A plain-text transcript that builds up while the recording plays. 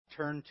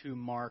turn to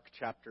Mark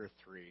chapter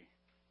 3.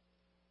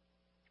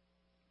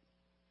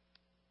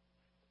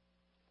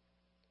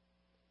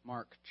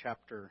 Mark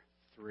chapter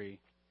 3,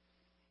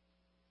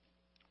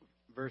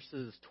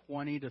 verses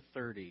 20 to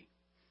 30.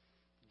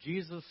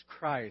 Jesus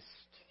Christ,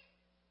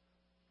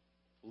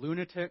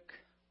 lunatic,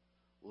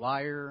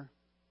 liar,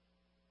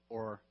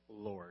 or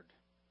Lord?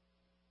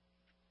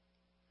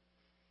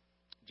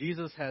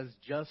 Jesus has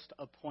just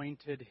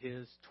appointed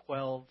his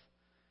 12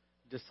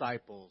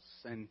 disciples,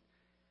 and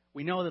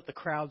we know that the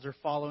crowds are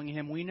following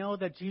him. We know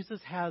that Jesus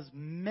has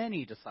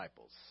many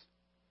disciples.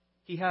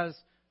 He has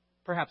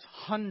perhaps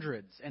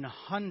hundreds and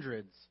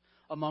hundreds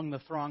among the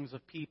throngs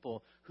of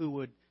people who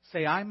would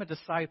say, I'm a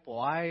disciple,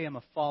 I am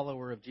a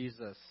follower of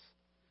Jesus.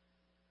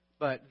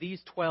 But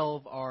these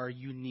 12 are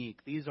unique.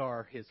 These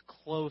are his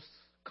close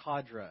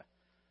cadre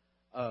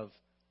of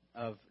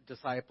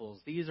disciples.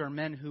 These are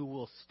men who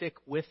will stick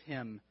with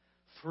him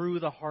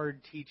through the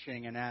hard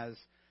teaching, and as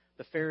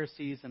the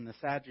Pharisees and the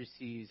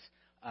Sadducees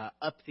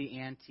up the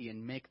ante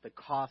and make the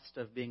cost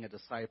of being a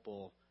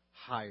disciple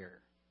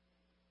higher.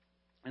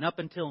 And up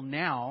until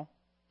now,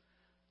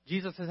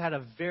 Jesus has had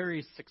a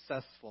very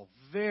successful,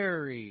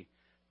 very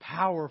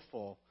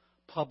powerful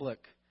public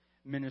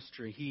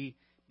ministry. He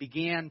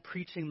began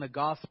preaching the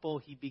gospel.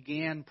 He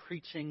began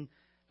preaching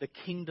the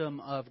kingdom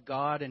of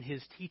God, and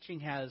his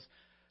teaching has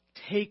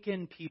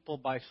taken people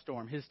by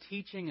storm. His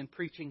teaching and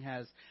preaching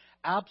has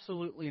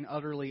absolutely and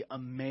utterly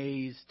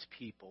amazed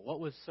people. What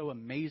was so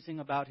amazing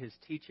about his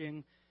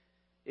teaching?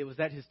 It was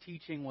that his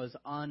teaching was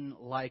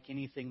unlike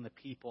anything the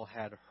people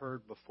had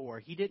heard before.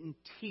 He didn't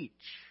teach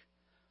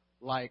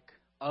like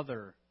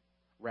other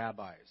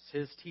rabbis.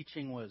 His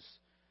teaching was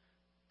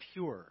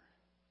pure.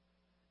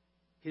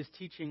 His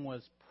teaching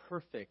was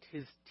perfect.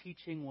 His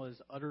teaching was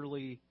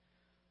utterly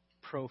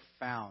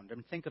profound. I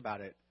mean, think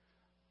about it.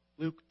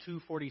 Luke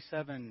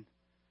 2:47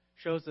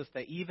 shows us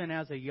that even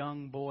as a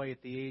young boy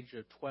at the age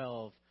of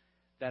 12,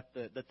 that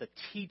the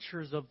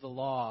teachers of the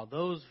law,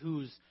 those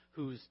whose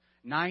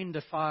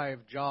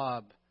 9-to-5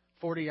 job,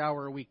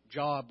 40-hour-a-week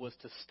job was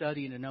to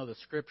study and to know the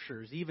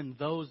Scriptures, even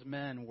those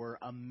men were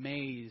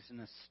amazed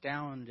and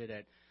astounded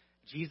at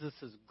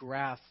Jesus'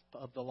 grasp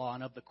of the law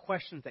and of the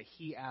questions that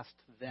he asked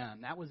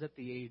them. That was at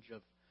the age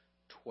of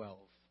 12.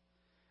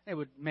 It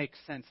would make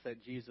sense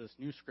that Jesus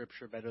knew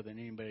Scripture better than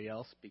anybody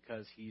else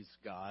because he's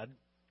God.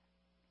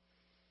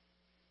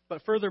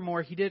 But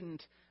furthermore, he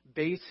didn't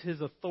base his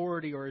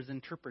authority or his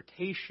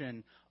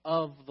interpretation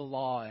of the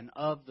law and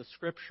of the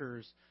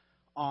Scriptures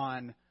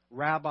on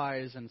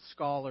rabbis and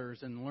scholars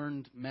and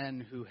learned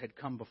men who had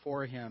come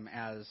before him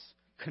as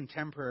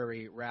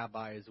contemporary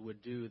rabbis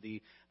would do.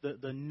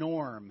 The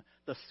norm,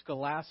 the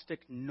scholastic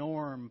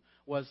norm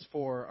was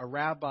for a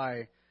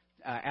rabbi,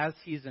 as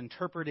he's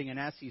interpreting and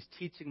as he's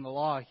teaching the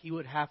law, he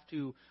would have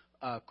to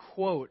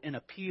quote and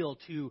appeal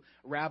to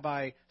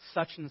Rabbi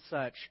such and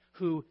such,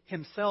 who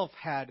himself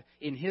had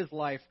in his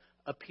life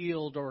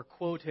appealed or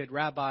quoted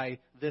Rabbi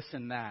this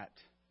and that.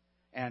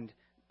 And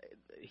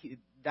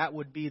that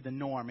would be the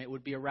norm. It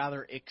would be a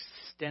rather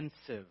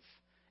extensive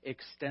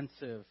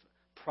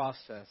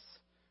process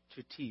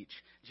to teach.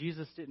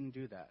 Jesus didn't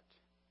do that.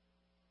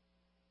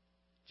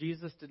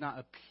 Jesus did not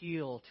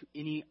appeal to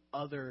any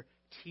other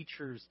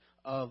teachers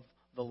of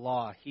the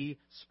law. He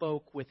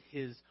spoke with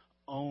his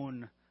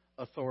own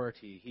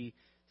authority. He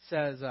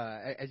says,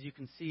 as you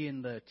can see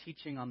in the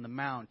teaching on the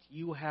Mount,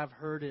 you have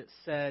heard it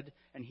said,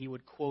 and he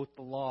would quote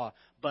the law,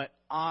 but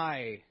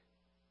I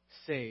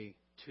say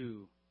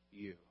to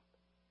you.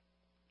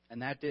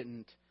 And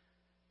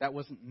that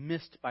wasn't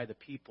missed by the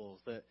people.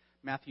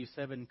 Matthew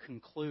 7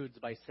 concludes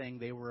by saying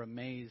they were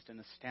amazed and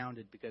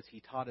astounded because he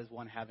taught as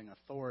one having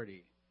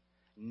authority,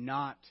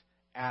 not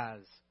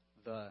as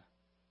the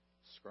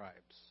scribes,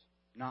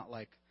 not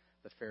like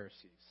the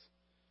Pharisees.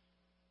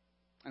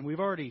 And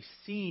we've already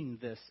seen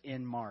this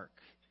in Mark.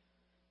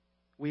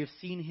 We have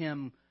seen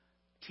him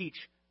teach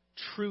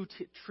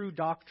true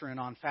doctrine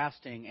on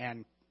fasting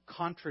and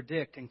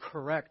contradict and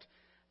correct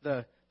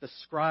the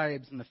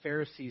scribes and the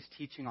Pharisees'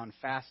 teaching on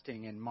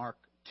fasting in Mark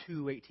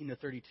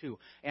 2:18-32.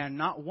 And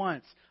not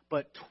once,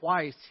 but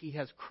twice he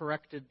has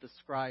corrected the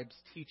scribes'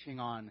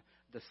 teaching on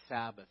the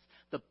Sabbath,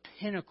 the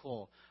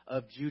pinnacle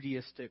of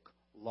Judaistic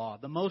law,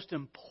 the most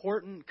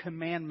important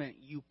commandment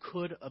you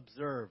could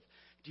observe.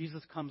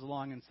 Jesus comes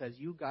along and says,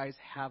 you guys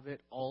have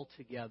it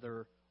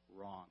altogether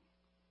wrong.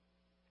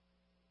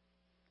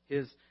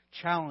 His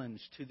challenge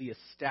to the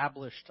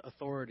established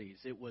authorities,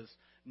 it was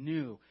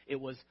new,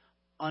 it was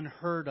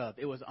unheard of,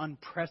 it was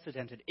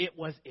unprecedented, it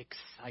was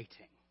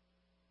exciting.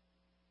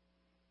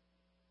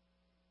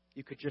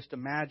 You could just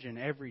imagine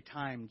every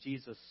time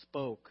Jesus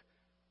spoke,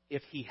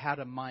 if he had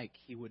a mic,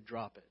 he would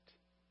drop it.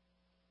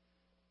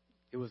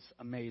 It was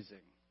amazing.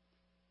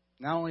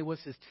 Not only was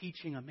his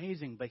teaching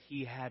amazing, but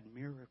he had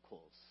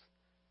miracles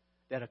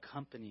that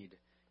accompanied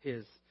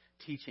his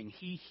teaching.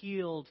 He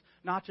healed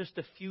not just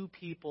a few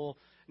people,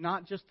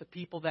 not just the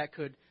people that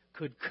could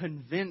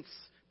convince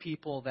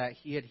people that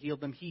he had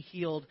healed them. He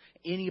healed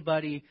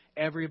anybody,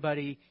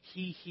 everybody.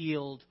 He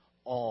healed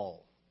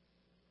all.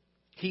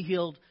 He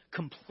healed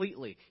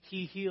completely.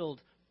 He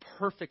healed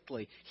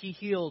perfectly. He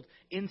healed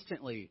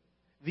instantly.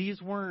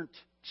 These weren't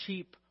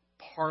cheap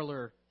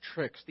parlor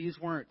tricks. These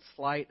weren't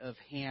sleight of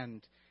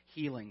hand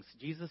healings.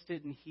 Jesus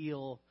didn't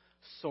heal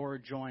sore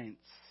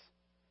joints,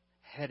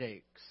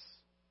 headaches,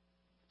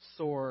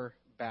 sore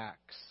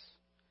backs.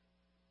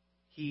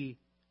 He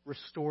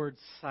restored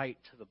sight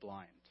to the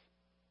blind.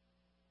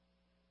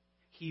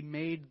 He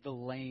made the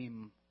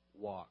lame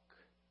walk.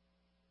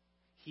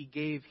 He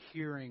gave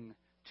hearing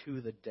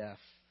to the deaf.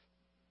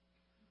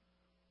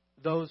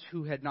 Those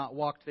who had not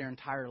walked their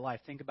entire life,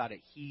 think about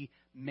it, He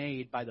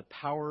made, by the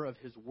power of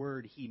His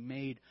word, He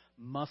made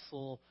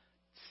muscle,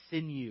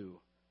 sinew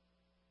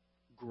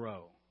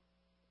grow.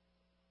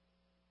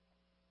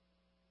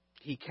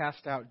 He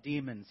cast out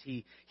demons.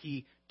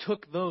 He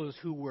took those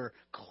who were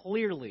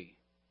clearly,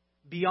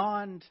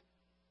 beyond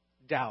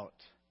doubt,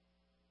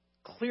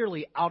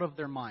 clearly out of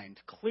their mind,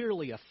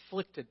 clearly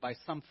afflicted by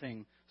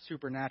something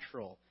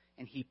supernatural,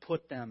 and He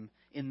put them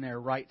in their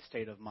right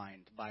state of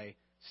mind by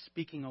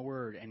speaking a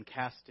word and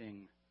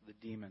casting the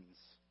demons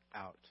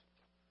out.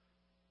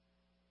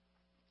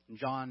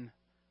 John,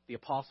 the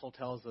apostle,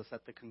 tells us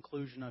at the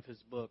conclusion of his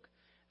book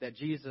that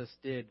Jesus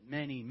did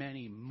many,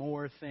 many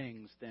more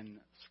things than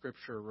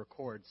Scripture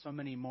records. So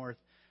many more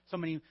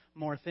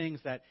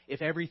things that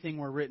if everything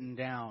were written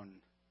down,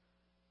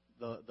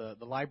 the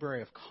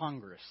Library of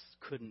Congress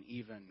couldn't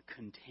even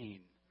contain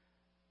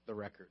the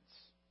records.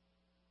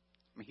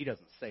 I mean, he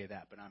doesn't say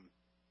that, but I'm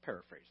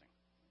paraphrasing.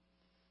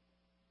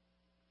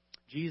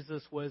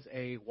 Jesus was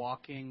a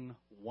walking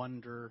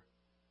wonder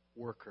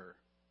worker.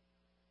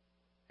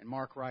 And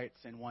Mark writes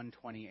in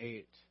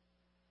 1:28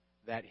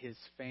 that his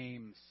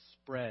fame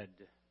spread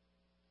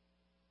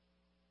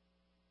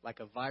like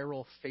a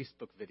viral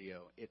Facebook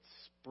video. It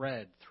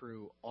spread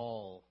through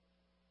all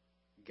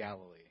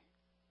Galilee.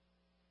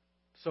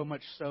 So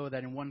much so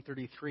that in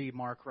 1:33,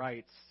 Mark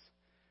writes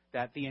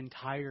that the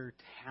entire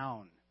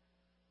town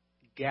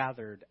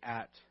gathered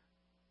at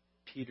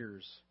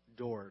Peter's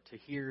door to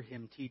hear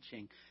him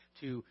teaching,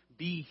 to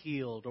be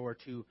healed or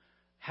to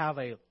have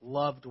a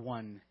loved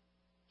one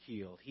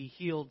healed. He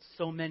healed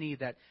so many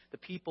that the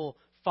people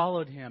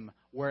followed him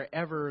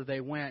wherever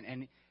they went,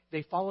 and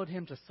they followed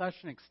him to such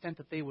an extent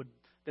that they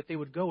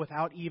would go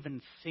without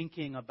even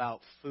thinking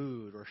about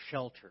food or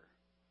shelter.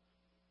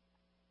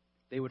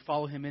 They would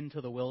follow him into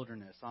the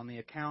wilderness on the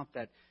account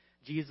that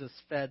Jesus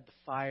fed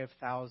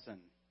 5,000.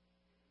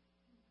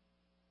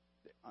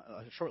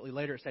 Shortly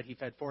later it said he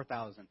fed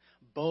 4,000.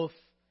 Both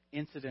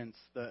incidents,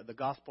 the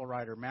gospel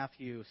writer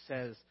Matthew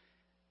says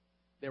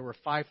there were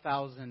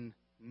 5,000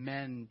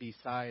 men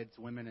besides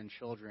women and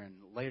children.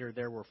 Later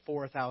there were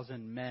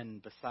 4,000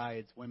 men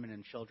besides women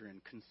and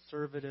children.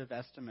 Conservative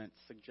estimates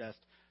suggest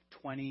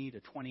 20 to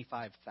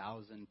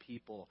 25,000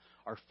 people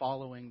are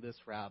following this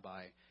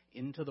rabbi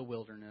into the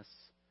wilderness,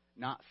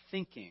 not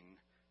thinking,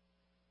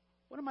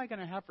 what am I going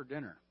to have for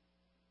dinner?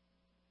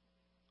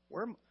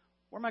 Where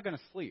am I going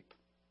to sleep?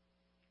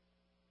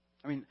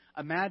 I mean,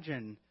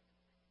 imagine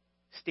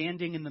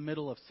standing in the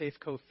middle of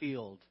Safeco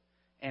Field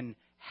and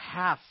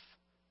half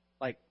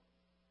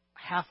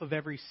of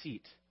every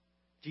seat,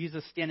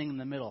 Jesus standing in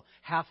the middle,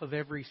 half of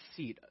every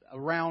seat,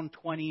 around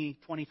 20,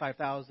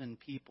 25,000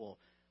 people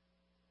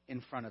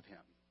in front of him.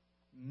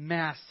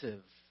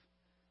 Massive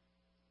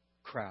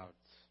crowds.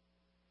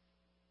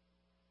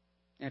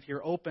 And if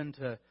you're open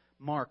to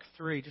Mark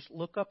 3, just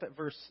look up at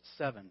verse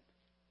 7.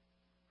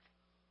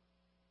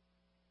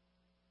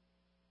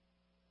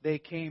 They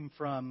came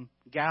from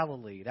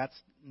Galilee, that's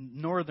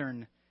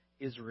northern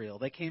Israel.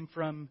 They came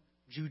from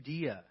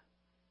Judea,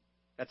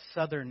 that's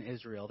southern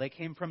Israel. They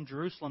came from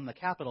Jerusalem, the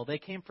capital. They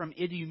came from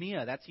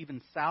Idumea, that's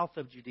even south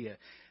of Judea.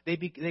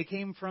 They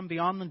came from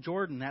beyond the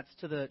Jordan, that's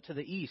to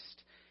the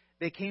east.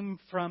 They came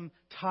from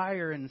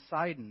Tyre and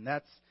Sidon,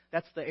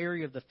 that's the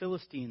area of the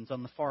Philistines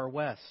on the far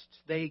west.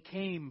 They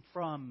came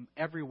from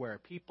everywhere.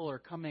 People are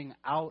coming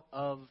out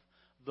of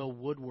the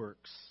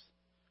woodworks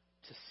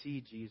to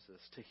see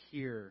Jesus, to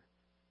hear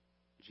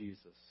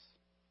Jesus.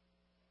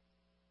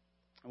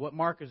 And what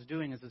Mark is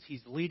doing is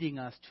he's leading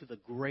us to the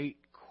great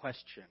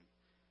question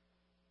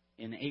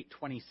in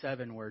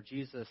 8:27, where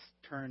Jesus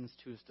turns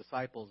to his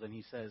disciples and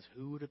he says,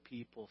 "Who do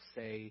people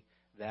say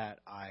that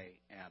I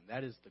am?"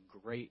 That is the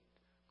great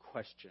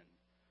question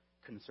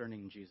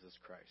concerning Jesus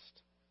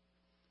Christ.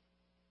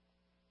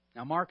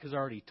 Now, Mark has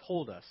already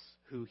told us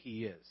who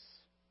he is.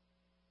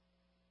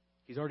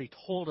 He's already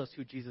told us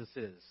who Jesus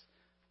is.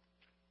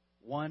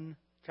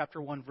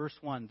 Chapter 1, verse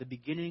 1, the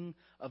beginning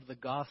of the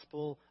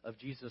gospel of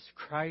Jesus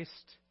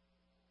Christ,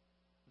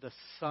 the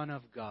Son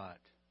of God.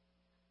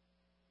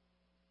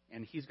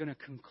 And he's going to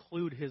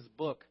conclude his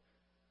book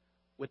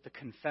with the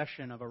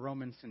confession of a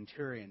Roman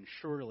centurion.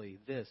 Surely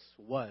this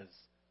was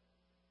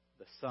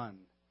the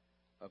Son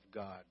of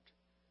God.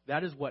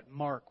 That is what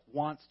Mark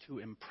wants to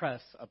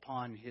impress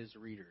upon his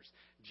readers.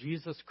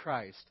 Jesus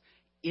Christ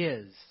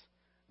is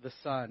the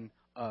Son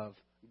of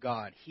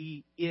God.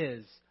 He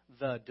is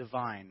the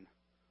divine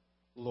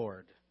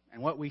Lord.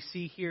 And what we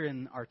see here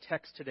in our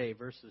text today,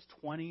 verses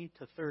 20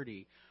 to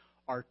 30,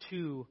 are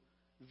two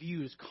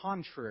views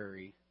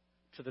contrary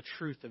to the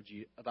truth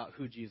about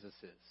who Jesus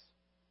is.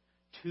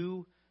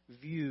 Two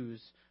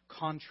views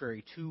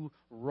contrary, two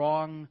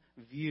wrong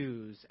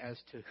views as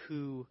to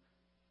who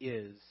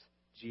is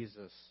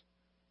Jesus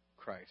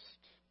Christ.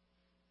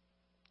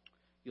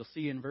 You'll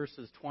see in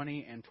verses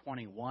 20 and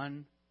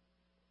 21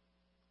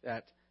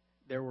 that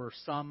there were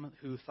some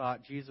who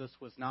thought Jesus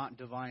was not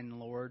divine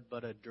Lord,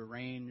 but a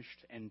deranged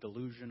and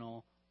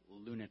delusional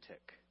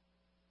lunatic.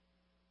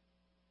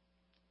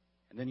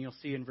 And then you'll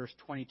see in verse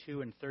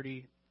 22 and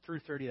 30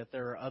 through 30 that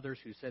there are others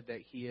who said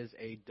that he is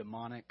a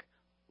demonic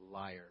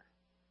liar.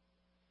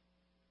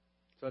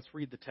 So let's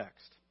read the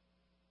text.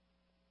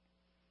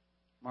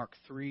 Mark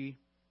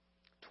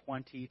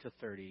 3:20 to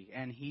 30.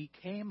 And he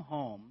came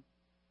home,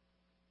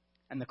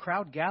 and the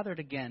crowd gathered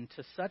again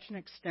to such an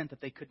extent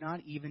that they could not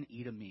even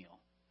eat a meal.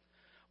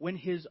 When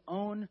his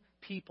own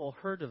people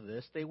heard of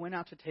this, they went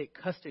out to take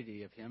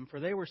custody of him, for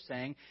they were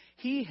saying,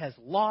 he has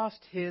lost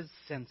his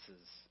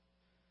senses.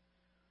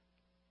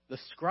 The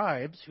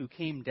scribes who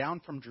came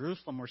down from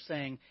Jerusalem were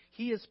saying,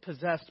 he is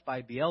possessed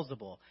by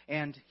Beelzebul,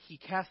 and he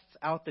casts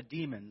out the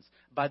demons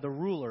by the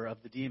ruler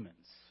of the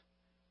demons.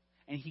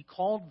 And he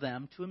called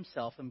them to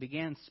himself and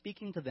began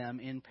speaking to them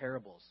in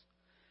parables.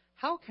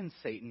 How can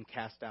Satan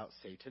cast out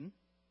Satan?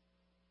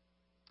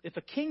 If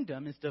a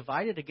kingdom is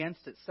divided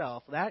against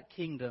itself, that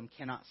kingdom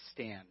cannot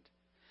stand.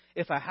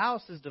 If a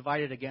house is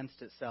divided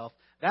against itself,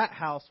 that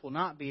house will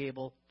not be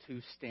able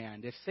to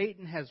stand. If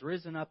Satan has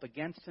risen up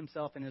against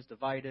himself and is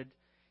divided,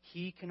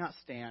 he cannot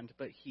stand,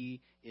 but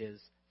he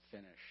is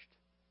finished.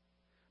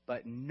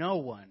 But no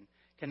one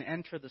can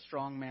enter the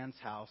strong man's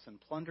house and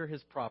plunder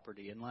his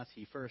property unless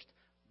he first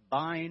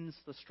binds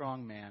the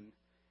strong man,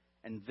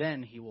 and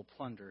then he will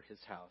plunder his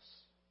house.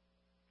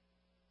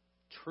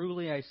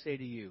 Truly I say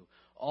to you,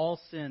 all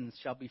sins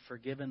shall be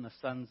forgiven the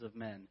sons of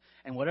men,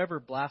 and whatever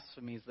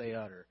blasphemies they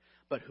utter.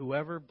 But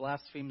whoever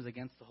blasphemes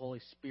against the Holy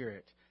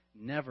Spirit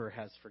never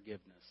has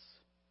forgiveness,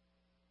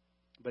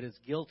 but is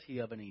guilty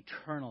of an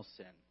eternal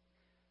sin,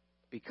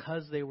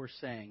 because they were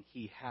saying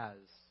he has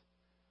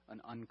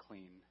an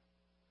unclean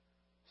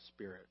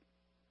spirit.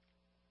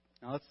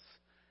 Now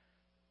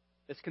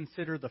let's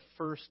consider the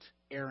first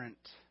errant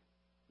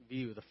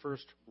view, the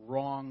first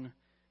wrong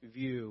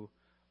view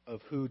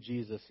of who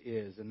Jesus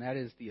is, and that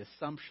is the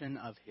assumption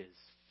of his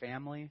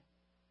family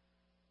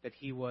that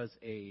he was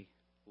a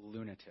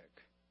lunatic.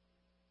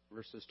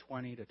 Verses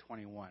 20 to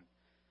 21.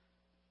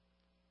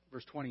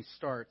 Verse 20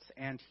 starts,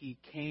 and he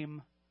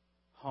came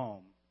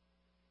home,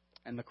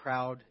 and the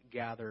crowd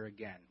gather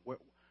again.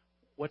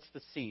 What's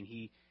the scene?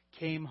 He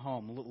came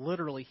home.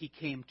 Literally, he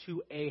came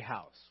to a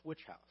house.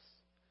 Which house?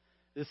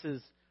 This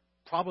is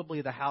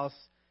probably the house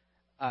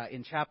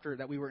in chapter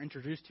that we were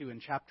introduced to in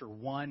chapter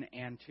 1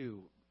 and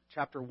 2.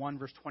 Chapter 1,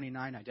 verse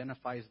 29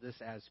 identifies this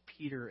as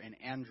Peter and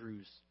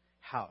Andrew's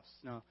house.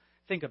 Now,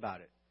 think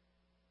about it.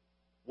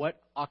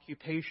 What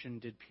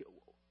occupation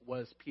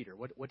was Peter?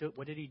 What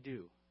did he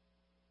do?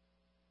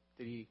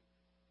 Did he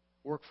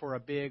work for a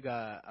big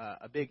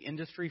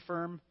industry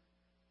firm?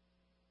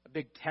 A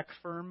big tech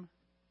firm?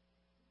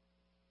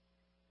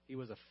 He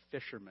was a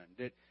fisherman.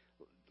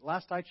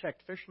 Last I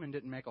checked, fishermen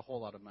didn't make a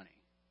whole lot of money.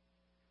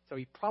 So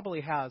he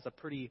probably has a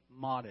pretty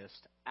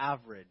modest,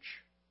 average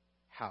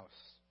house.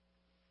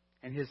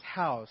 And his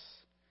house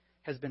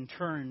has been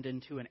turned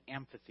into an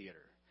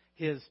amphitheater.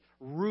 His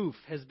roof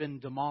has been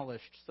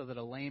demolished so that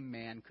a lame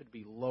man could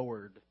be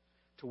lowered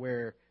to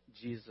where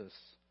Jesus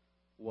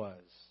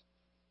was.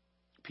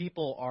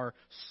 People are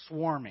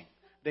swarming.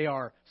 They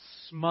are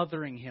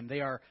smothering him.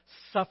 They are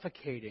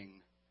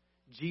suffocating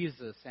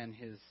Jesus and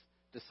his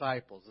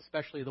disciples,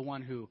 especially the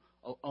one who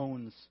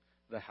owns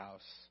the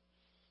house.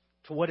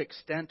 To what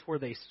extent were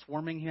they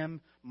swarming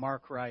him?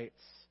 Mark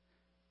writes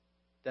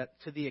that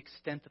to the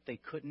extent that they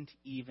couldn't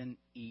even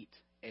eat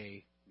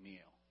a meal.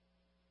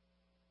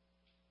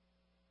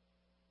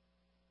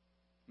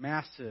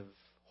 Massive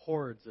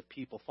hordes of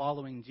people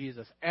following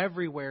Jesus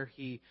everywhere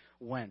he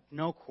went.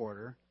 No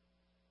quarter,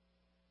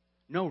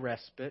 no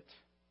respite,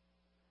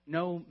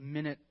 no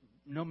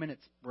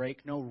minute's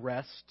break, no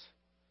rest.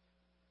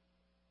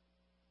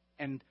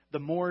 And the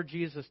more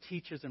Jesus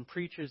teaches and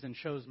preaches and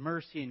shows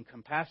mercy and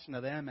compassion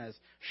to them as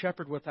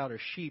shepherd without a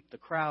sheep, the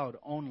crowd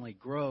only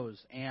grows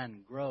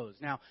and grows.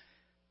 Now,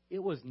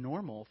 it was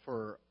normal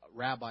for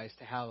rabbis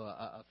to have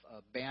a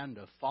band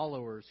of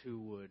followers who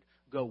would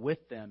go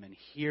with them and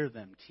hear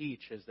them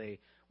teach as they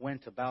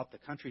went about the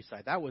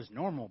countryside. That was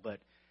normal,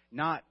 but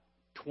not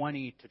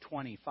 20 to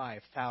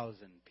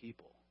 25,000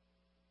 people.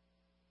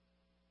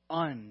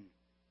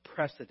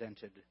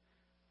 Unprecedented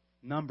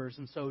numbers.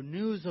 And so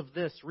news of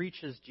this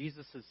reaches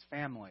Jesus'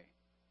 family,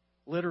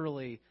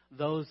 literally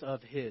those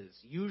of his,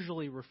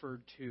 usually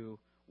referred to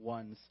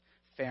one's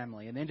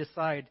family. And they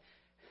decide,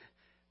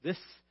 this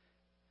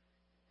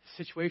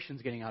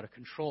situation's getting out of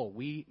control.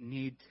 We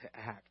need to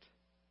act.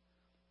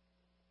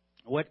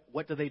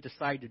 What do they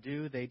decide to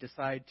do? They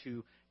decide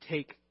to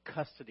take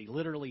custody,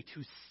 literally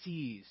to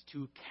seize,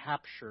 to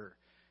capture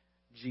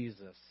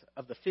Jesus.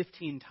 Of the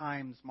 15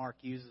 times Mark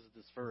uses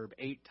this verb,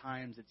 8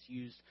 times it's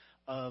used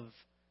of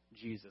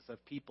Jesus,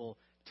 of people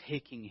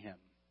taking him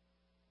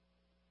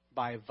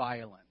by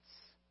violence,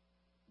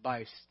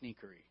 by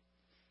sneakery.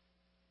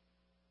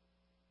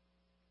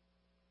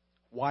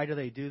 Why do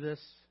they do this?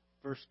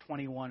 Verse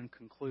 21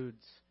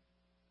 concludes,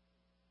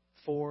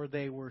 for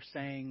they were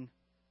saying,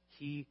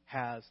 he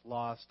has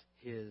lost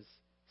his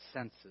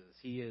senses.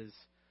 He is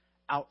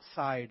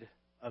outside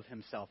of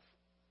himself.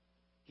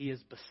 He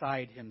is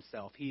beside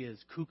himself. He is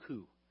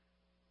cuckoo.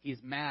 He is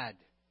mad.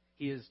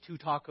 He is 2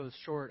 tacos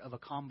short of a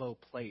combo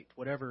plate.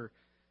 Whatever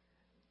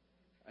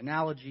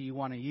analogy you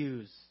want to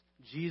use,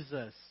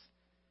 Jesus'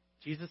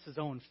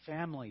 own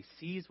family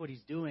sees what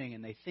he's doing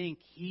and they think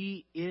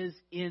he is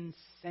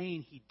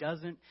insane.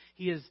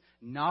 He is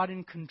not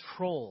in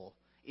control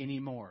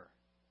anymore.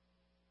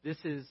 This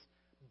is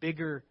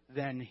bigger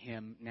than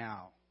him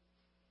now.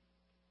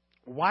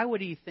 Why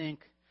would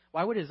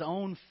his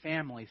own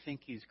family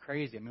think he's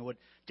crazy? I mean,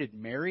 did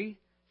Mary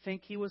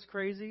think he was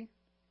crazy?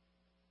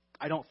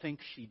 I don't think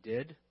she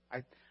did.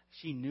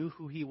 She knew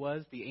who he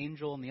was. The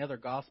angel in the other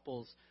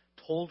Gospels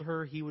told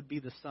her he would be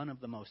the Son of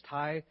the Most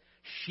High.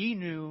 She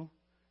knew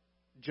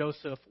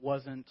Joseph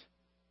wasn't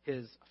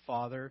his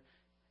father.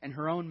 And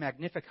her own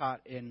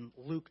Magnificat in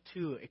Luke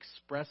 2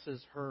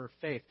 expresses her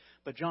faith.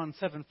 But John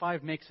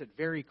 7:5 makes it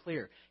very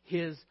clear.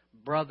 His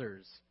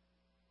brothers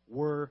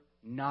were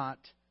not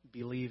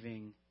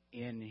believing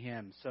in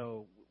him.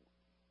 So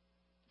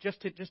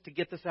just to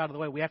get this out of the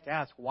way, we have to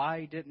ask,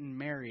 why didn't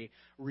Mary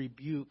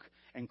rebuke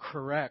and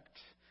correct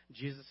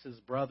Jesus'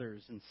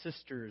 brothers and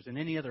sisters and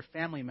any other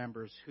family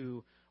members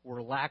who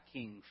were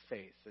lacking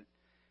faith?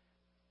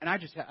 And I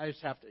just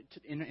have to,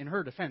 in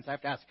her defense, I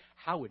have to ask,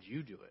 how would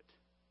you do it?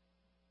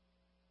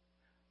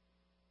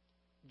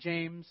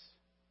 James,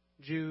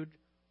 Jude,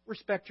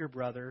 respect your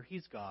brother.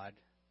 He's God.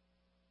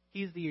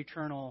 He's the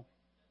eternal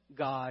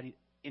God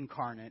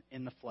incarnate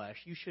in the flesh.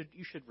 You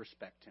should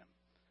respect him.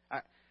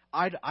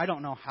 I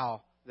don't know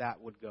how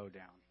that would go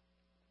down,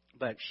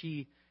 but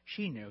she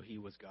knew he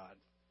was God.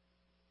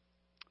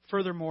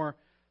 Furthermore,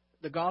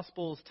 the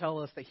Gospels tell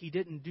us that he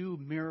didn't do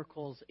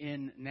miracles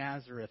in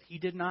Nazareth. He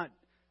did not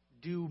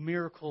do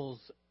miracles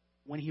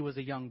when he was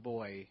a young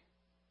boy.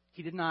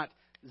 He did not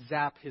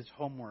zap his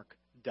homework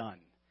done.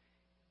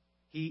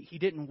 He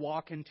didn't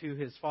walk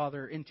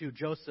into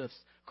Joseph's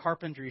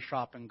carpentry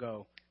shop and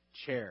go,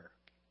 chair,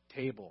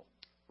 table,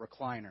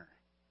 recliner.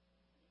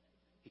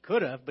 He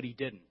could have, but he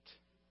didn't.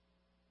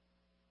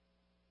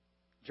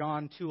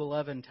 John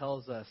 2:11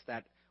 tells us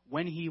that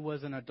when he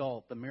was an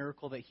adult, the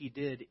miracle that he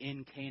did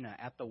in Cana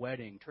at the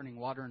wedding, turning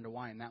water into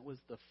wine, that was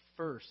the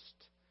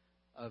first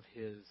of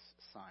his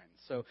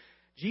signs. So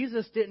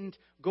Jesus didn't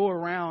go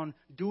around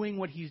doing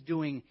what he's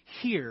doing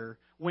here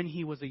when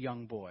he was a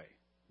young boy,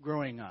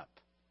 growing up.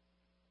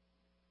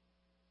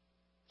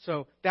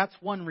 So that's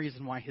one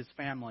reason why his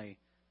family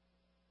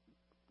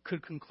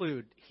could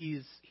conclude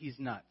he's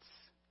nuts.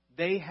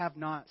 They have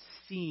not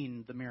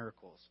seen the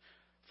miracles.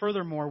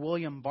 Furthermore,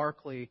 William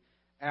Barclay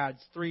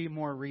adds 3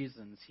 more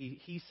reasons.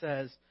 He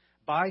says,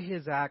 by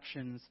his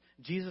actions,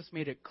 Jesus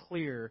made it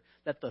clear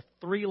that the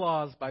 3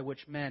 laws by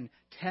which men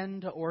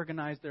tend to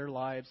organize their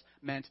lives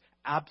meant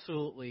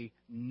absolutely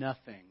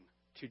nothing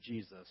to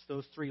Jesus.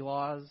 Those 3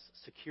 laws: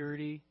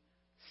 security,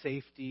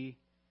 safety,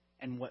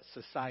 and what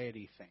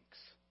society thinks.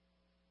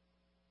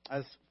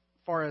 As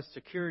far as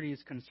security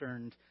is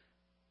concerned,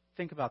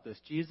 think about this.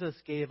 Jesus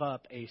gave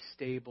up a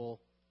stable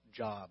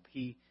job.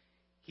 He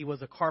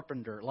was a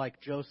carpenter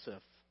like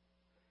Joseph.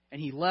 And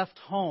he left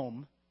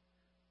home.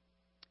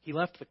 He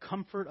left the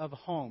comfort of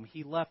home.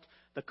 He left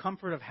the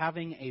comfort of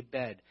having a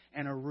bed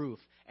and a roof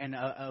and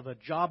of a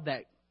job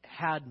that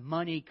had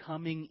money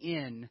coming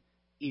in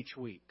each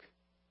week.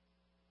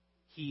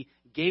 He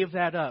gave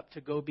that up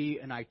to go be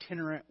an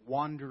itinerant,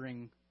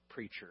 wandering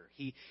preacher.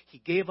 He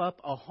gave up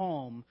a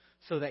home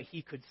so that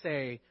he could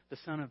say, the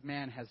Son of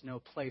Man has no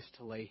place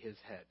to lay his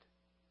head.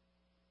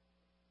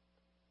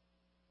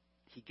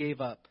 He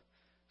gave up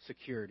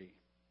security.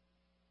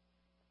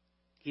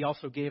 He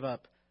also gave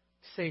up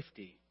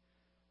safety.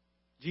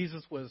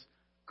 Jesus was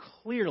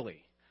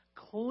clearly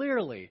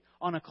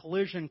on a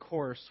collision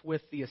course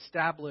with the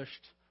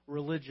established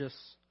religious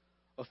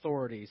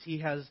authorities. He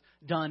has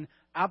done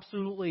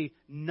absolutely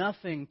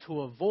nothing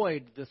to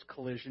avoid this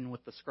collision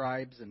with the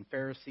scribes and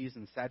Pharisees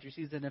and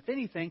Sadducees. And if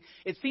anything,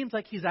 it seems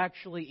like he's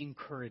actually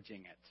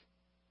encouraging it.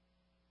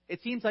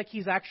 It seems like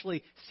he's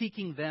actually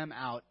seeking them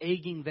out,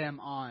 egging them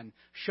on,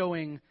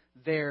 showing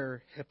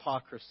their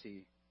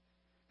hypocrisy.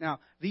 Now,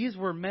 these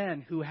were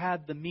men who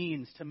had the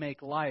means to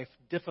make life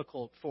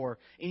difficult for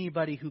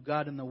anybody who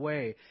got in the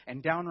way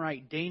and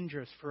downright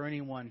dangerous for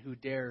anyone who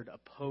dared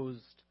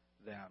oppose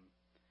them.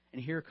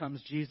 And here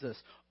comes Jesus,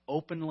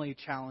 openly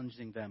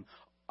challenging them,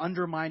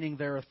 undermining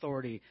their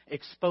authority,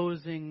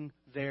 exposing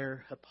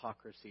their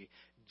hypocrisy.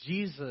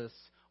 Jesus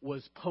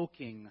was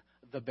poking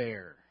the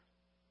bear,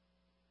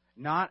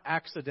 not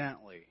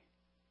accidentally.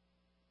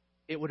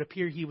 It would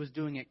appear he was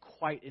doing it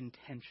quite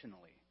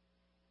intentionally.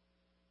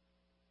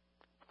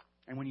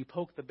 And when you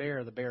poke the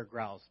bear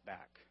growls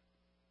back.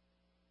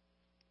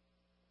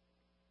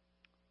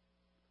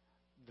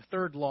 The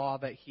third law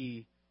that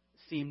he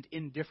seemed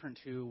indifferent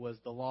to was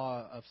the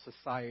law of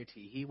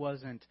society. He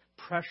wasn't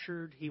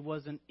pressured. He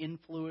wasn't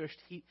influenced.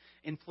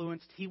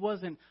 He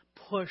wasn't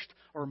pushed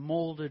or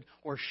molded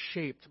or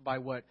shaped by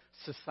what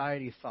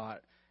society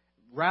thought.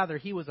 Rather,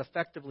 he was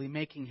effectively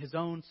making his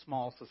own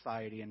small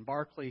society. And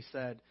Barclay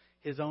said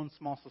his own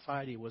small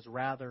society was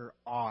rather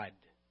odd.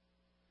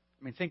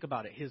 I mean, think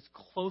about it. His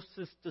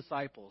closest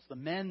disciples, the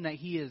men that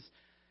he is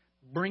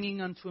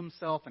bringing unto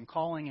himself and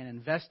calling and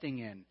investing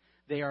in,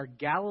 they are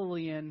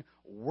Galilean,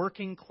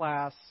 working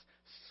class,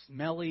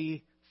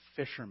 smelly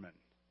fishermen.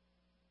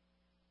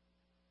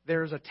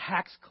 There's a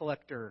tax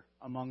collector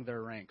among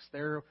their ranks.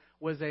 There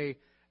was a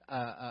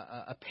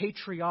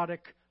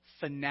patriotic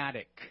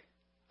fanatic,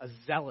 a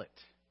zealot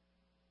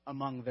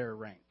among their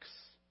ranks.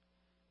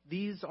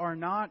 These are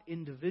not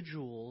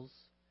individuals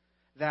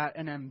that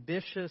an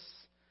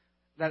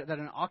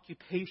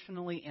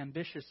occupationally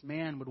ambitious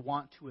man would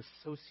want to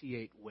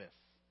associate with.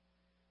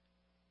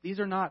 These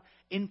are not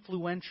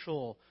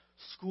influential,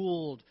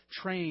 schooled,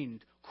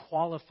 trained,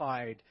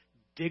 qualified,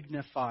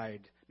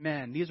 dignified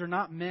men. These are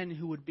not men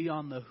who would be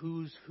on the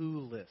who's who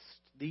list.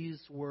 These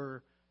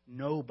were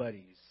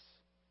nobodies.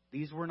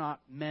 These were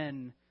not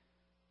men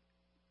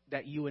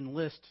that you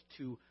enlist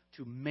to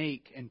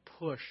make and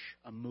push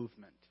a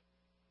movement.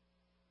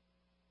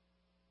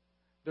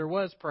 There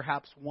was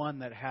perhaps one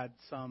that had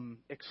some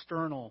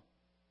external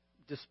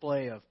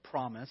display of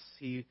promise.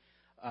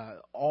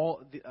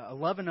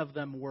 11 of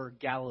them were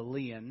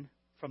Galilean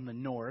from the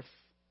north,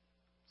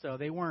 so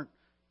they weren't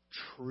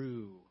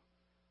true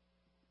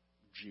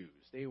Jews.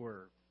 They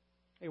were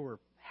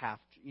half,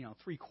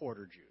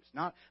 three-quarter Jews.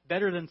 Not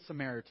better than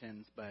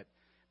Samaritans, but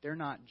they're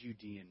not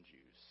Judean Jews.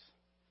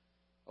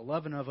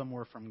 11 of them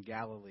were from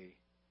Galilee.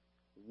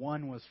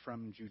 One was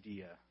from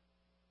Judea.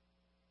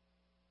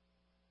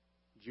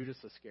 Judas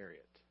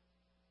Iscariot.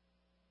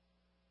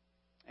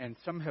 And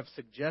some have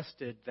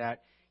suggested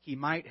that he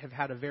might have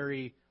had a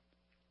very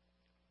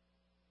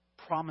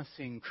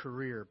promising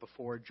career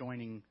before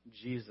joining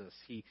Jesus.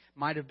 He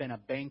might have been a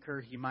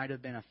banker. He might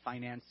have been a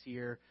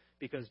financier,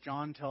 because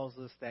John tells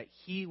us that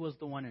he was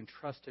the one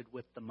entrusted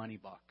with the money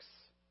box.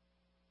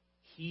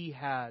 He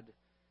had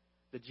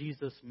the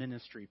Jesus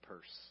ministry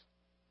purse.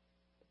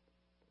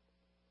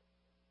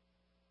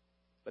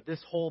 But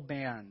this whole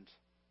band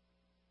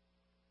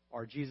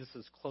are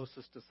Jesus'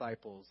 closest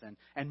disciples.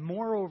 And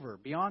moreover,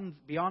 beyond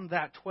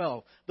that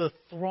 12, the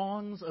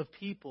throngs of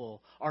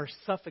people are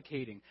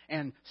suffocating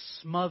and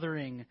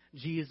smothering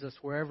Jesus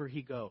wherever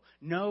he goes.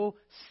 No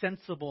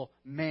sensible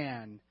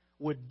man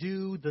would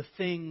do the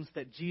things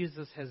that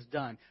Jesus has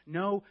done.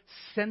 No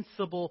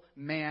sensible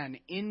man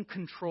in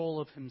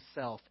control of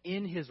himself,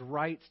 in his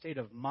right state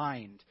of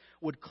mind,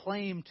 would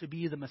claim to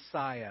be the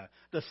Messiah,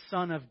 the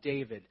Son of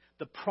David,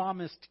 the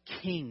promised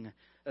King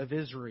of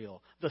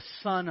Israel, the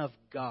Son of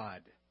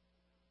God.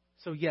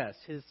 So yes,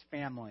 his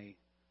family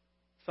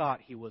thought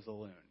he was a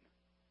loon.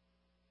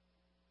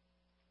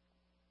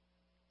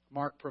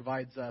 Mark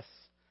provides us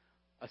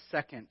a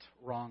second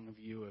wrong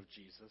view of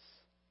Jesus.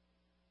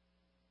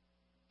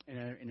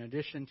 In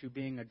addition to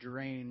being a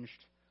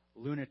deranged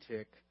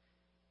lunatic,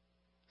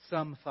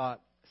 some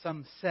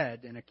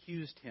said and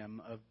accused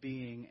him of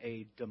being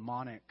a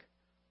demonic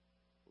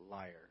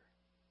liar.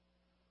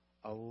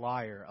 A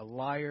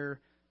liar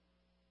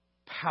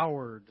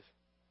powered,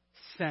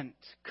 sent,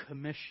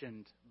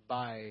 commissioned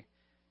by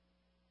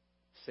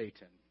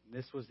Satan.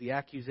 This was the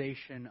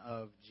accusation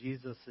of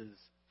Jesus'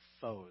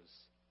 foes.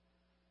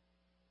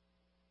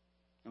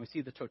 And we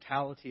see the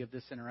totality of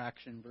this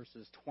interaction,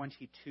 verses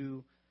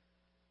 22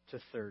 to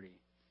 30.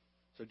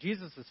 So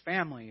Jesus'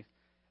 family,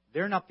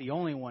 they're not the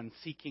only ones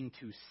seeking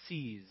to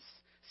seize,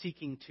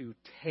 seeking to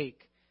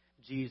take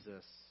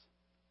Jesus.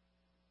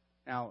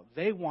 Now,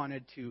 they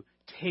wanted to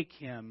take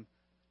him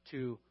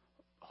to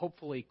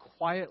hopefully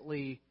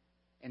quietly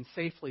and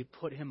safely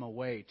put him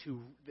away.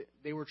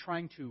 They were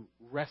trying to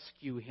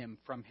rescue him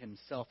from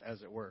himself,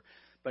 as it were.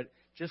 But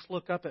just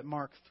look up at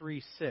Mark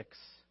 3:6.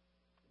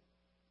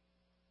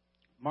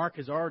 Mark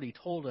has already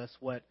told us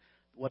what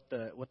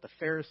the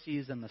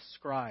Pharisees and the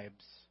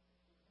scribes,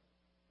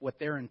 what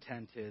their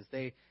intent is.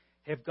 They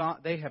have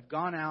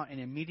gone out and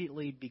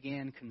immediately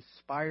began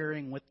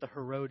conspiring with the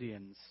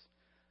Herodians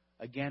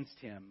against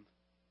him.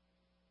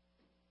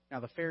 Now,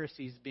 the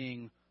Pharisees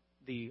being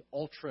the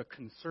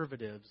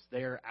ultra-conservatives,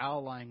 they are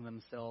allying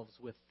themselves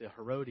with the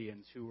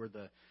Herodians, who were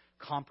the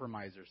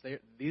compromisers.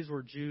 These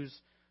were Jews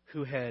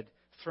who had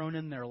thrown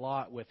in their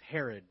lot with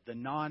Herod, the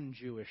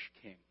non-Jewish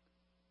king.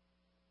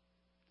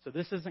 So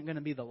this isn't going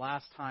to be the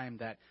last time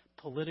that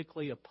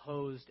politically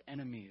opposed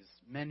enemies,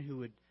 men who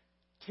would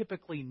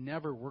typically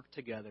never work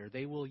together,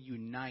 they will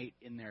unite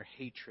in their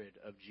hatred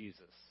of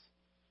Jesus.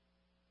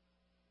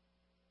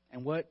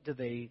 And what do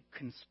they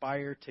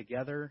conspire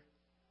together?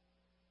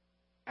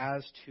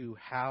 As to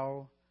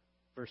how,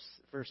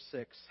 verse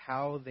 6,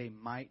 how they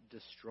might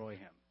destroy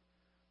him.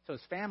 So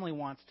his family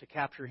wants to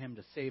capture him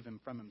to save him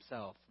from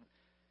himself.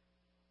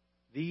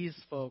 These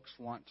folks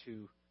want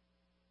to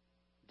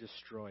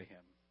destroy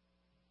him.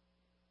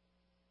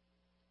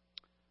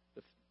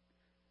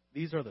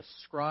 These are the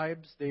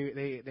scribes.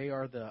 They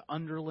are the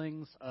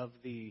underlings of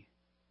the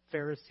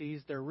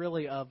Pharisees. They're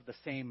really of the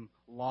same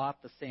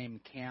lot, the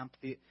same camp.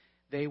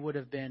 They would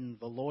have been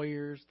the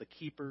lawyers, the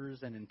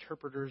keepers, and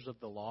interpreters of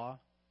the law.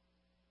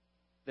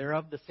 They're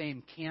of the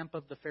same camp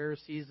of the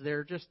Pharisees.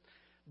 They're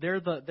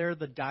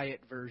the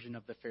diet version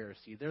of the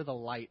Pharisee. They're the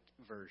light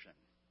version.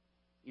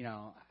 You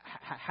know,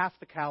 half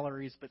the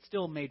calories, but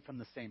still made from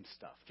the same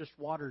stuff, just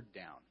watered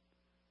down.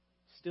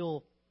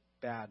 Still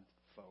bad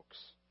folks.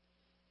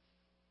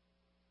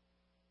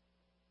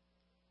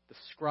 The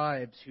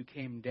scribes who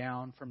came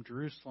down from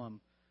Jerusalem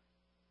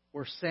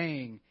were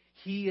saying,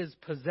 he is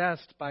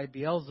possessed by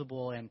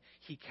Beelzebul and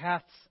he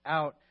casts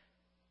out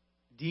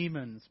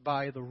demons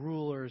by the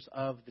rulers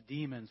of the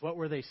demons. What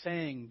were they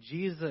saying?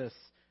 Jesus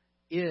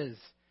is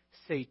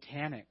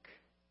satanic.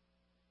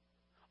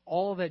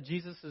 All that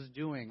Jesus is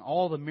doing,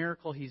 all the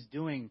miracle he's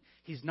doing,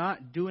 he's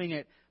not doing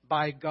it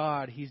by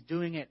God. He's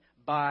doing it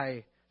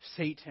by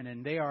Satan.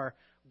 And they are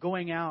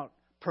going out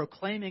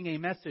proclaiming a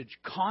message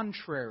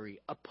contrary,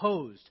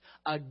 opposed,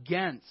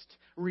 against,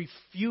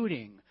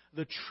 refuting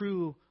the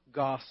true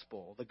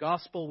gospel. The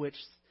gospel which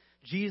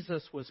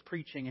Jesus was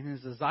preaching and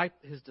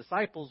his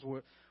disciples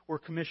were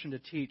commissioned to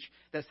teach,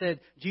 that said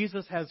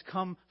Jesus has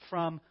come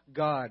from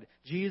God.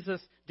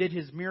 Jesus did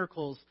his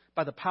miracles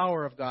by the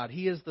power of God.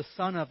 He is the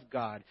Son of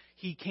God.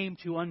 He came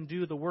to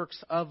undo the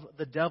works of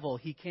the devil.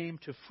 He came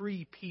to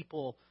free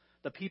people,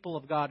 the people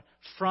of God,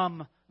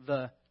 from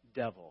the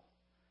devil.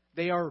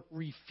 They are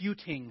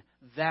refuting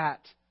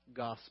that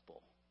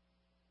gospel.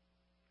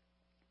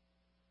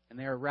 And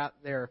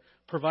they're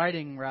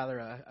providing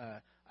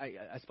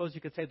I suppose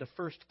you could say the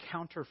first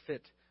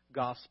counterfeit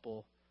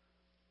gospel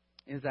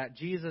is that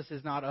Jesus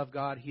is not of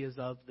God, he is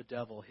of the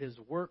devil. His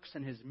works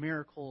and his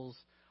miracles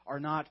are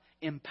not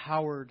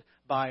empowered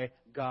by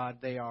God.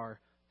 They are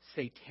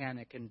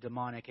satanic and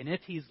demonic. And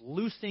if he's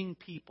loosing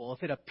people,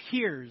 if it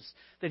appears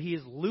that he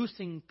is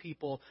loosing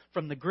people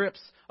from the grips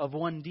of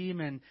one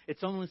demon,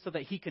 it's only so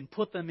that he can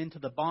put them into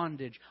the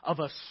bondage of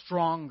a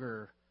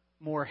stronger,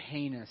 more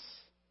heinous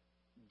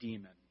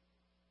demon.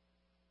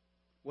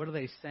 What are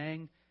they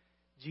saying?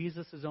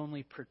 Jesus is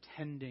only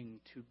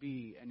pretending to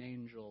be an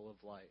angel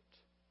of light.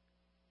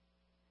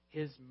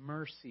 His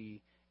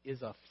mercy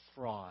is a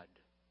fraud.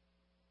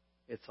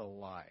 It's a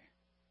lie.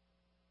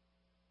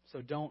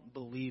 So don't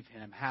believe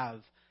him.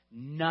 Have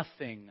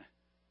nothing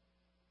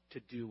to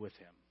do with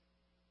him.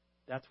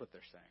 That's what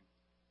they're saying.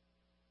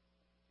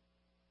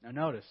 Now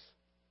notice,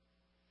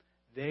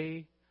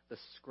 the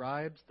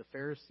scribes, the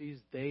Pharisees,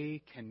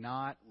 they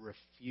cannot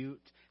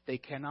refute, they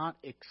cannot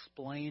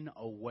explain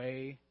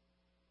away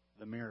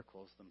the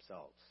miracles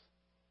themselves.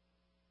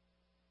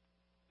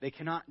 They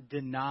cannot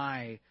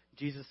deny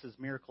Jesus'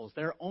 miracles.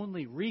 Their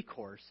only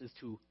recourse is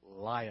to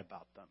lie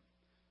about them.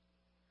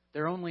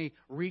 Their only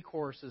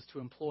recourse is to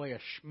employ a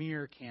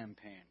smear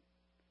campaign.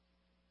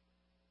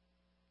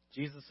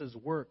 Jesus'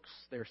 works,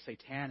 they're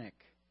satanic.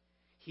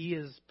 He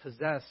is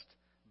possessed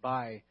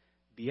by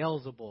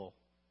Beelzebul.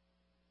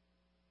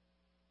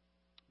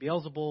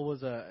 Beelzebul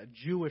was a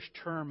Jewish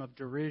term of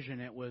derision.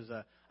 It was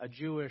a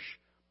Jewish...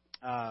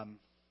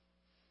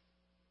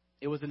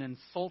 it was an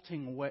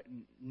insulting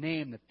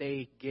name that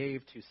they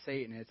gave to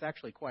Satan. It's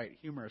actually quite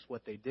humorous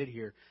what they did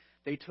here.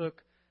 They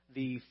took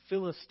the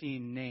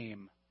Philistine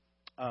name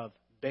of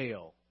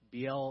Baal,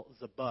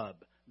 Beelzebub,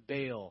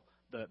 Baal,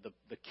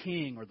 the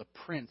king or the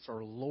prince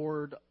or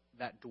lord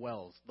that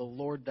dwells, the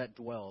Lord that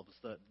dwells,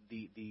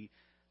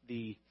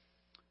 the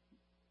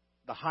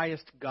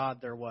highest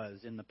god there was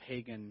in the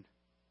pagan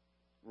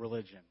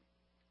religion.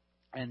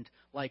 And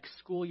like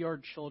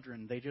schoolyard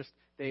children,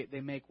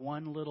 they make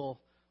one little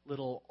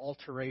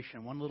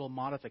alteration, one little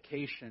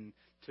modification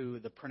to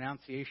the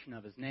pronunciation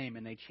of his name,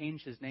 and they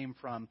change his name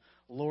from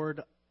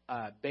Lord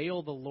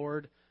Baal, the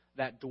Lord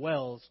that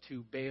dwells,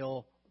 to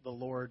Baal, the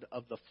Lord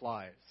of the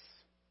flies.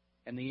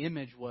 And the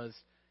image was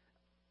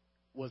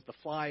the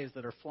flies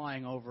that are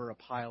flying over a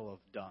pile of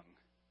dung.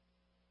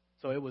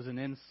 So it was an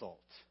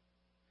insult.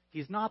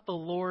 He's not the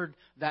Lord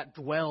that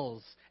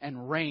dwells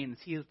and reigns.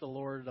 He is the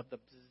Lord of the...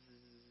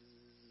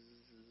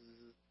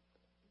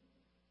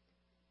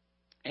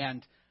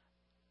 And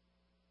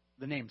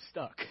the name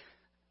stuck.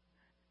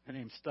 The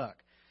name stuck.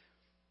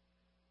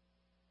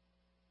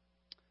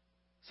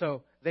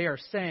 So they are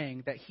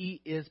saying that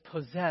he is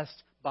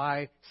possessed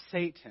by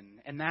Satan,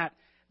 and that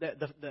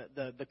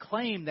the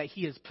claim that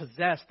he is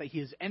possessed, that he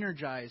is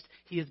energized,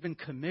 he has been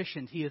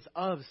commissioned, he is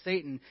of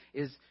Satan,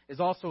 is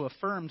also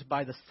affirmed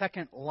by the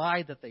second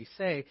lie that they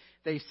say.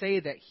 They say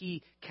that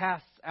he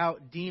casts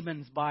out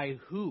demons by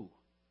who?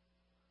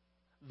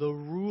 The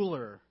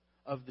ruler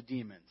of the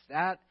demons.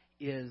 That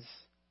is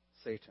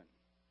Satan.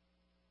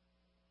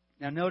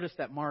 Now notice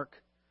that Mark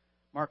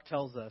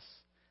tells us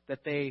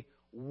that they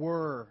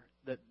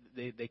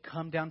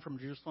come down from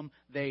Jerusalem.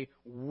 They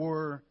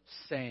were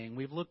saying.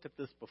 We've looked at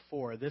this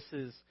before. This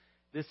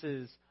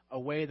is a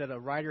way that a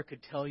writer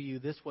could tell you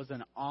this was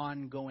an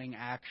ongoing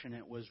action.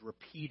 It was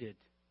repeated.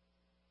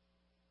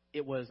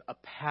 It was a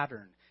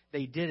pattern.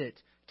 They did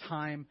it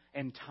time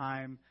and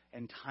time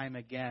and time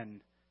again.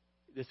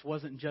 This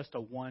wasn't just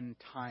a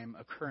one-time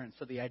occurrence.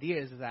 So the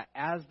idea is that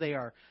as they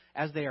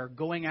are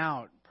going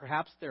out,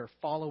 perhaps they're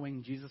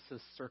following Jesus'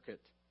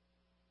 circuit,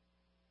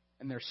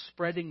 and they're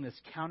spreading this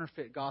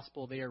counterfeit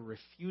gospel. They are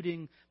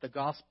refuting the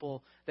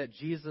gospel that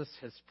Jesus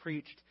has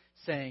preached,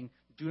 saying,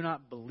 do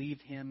not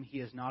believe him. He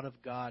is not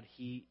of God.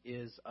 He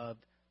is of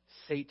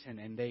Satan.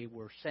 And they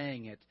were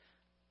saying it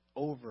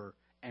over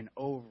and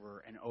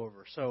over and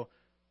over. So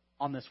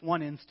on this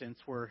one instance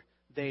where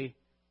they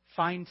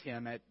find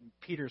him at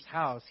Peter's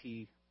house,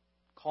 he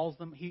calls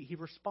them, he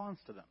responds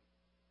to them.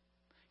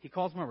 He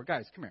calls them over.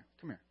 Guys, come here,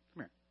 come here,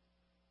 come here.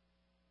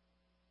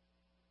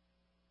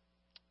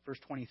 Verse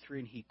 23,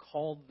 and he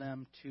called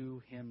them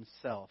to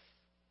himself,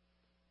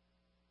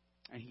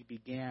 and he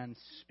began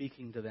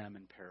speaking to them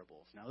in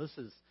parables. Now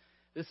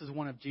this is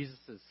one of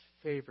Jesus'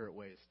 favorite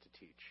ways to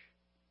teach.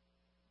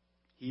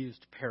 He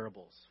used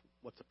parables.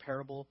 What's a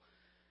parable?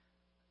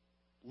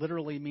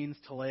 Literally means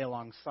to lay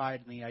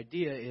alongside, and the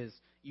idea is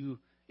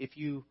if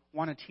you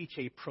want to teach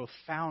a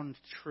profound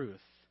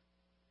truth,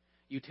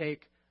 you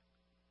take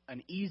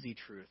an easy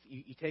truth.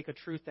 You take a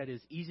truth that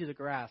is easy to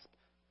grasp,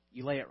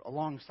 you lay it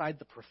alongside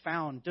the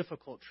profound,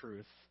 difficult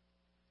truth,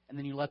 and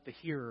then you let the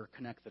hearer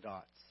connect the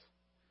dots.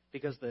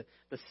 Because the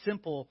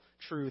simple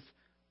truth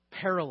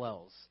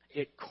parallels,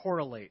 it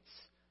correlates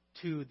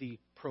to the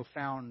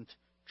profound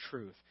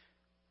truth.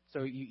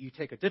 So you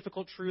take a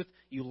difficult truth,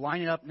 you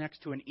line it up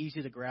next to an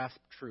easy-to-grasp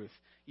truth.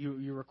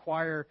 You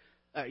require,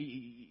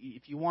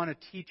 if you want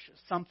to teach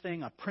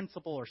something, a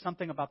principle or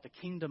something about the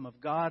kingdom of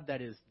God that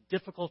is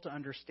difficult to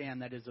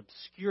understand, that is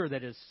obscure,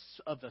 that is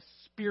of a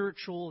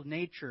spiritual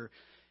nature,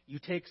 you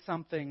take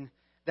something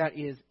that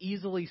is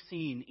easily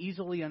seen,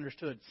 easily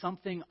understood,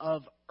 something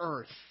of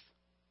earth,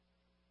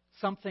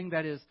 something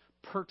that is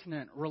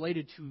pertinent,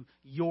 related to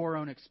your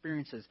own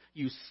experiences.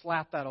 You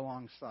slap that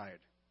alongside.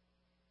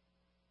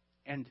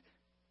 And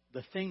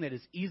the thing that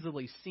is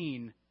easily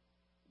seen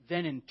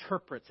then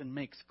interprets and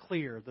makes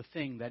clear the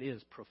thing that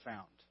is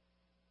profound.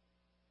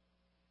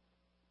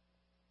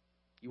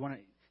 You want to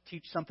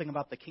teach something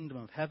about the kingdom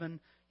of heaven?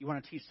 You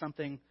want to teach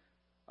something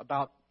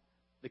about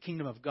the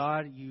kingdom of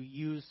God? You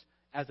use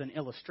as an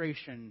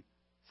illustration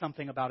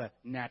something about a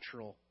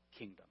natural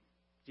kingdom.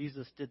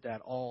 Jesus did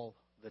that all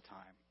the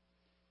time.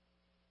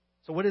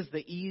 So what is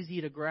the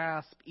easy to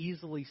grasp,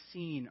 easily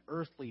seen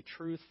earthly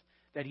truth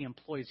that he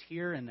employs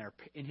here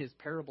in his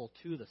parable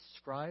to the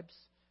scribes?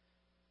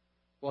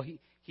 Well,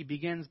 he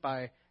begins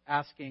by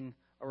asking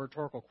a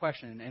rhetorical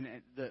question,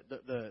 and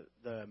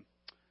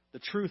the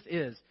truth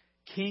is,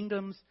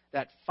 kingdoms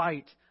that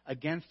fight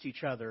against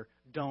each other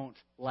don't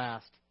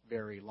last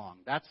very long.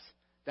 That's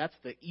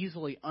the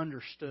easily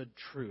understood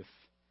truth.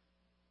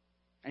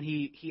 And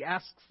he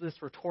asks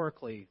this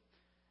rhetorically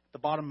at the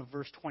bottom of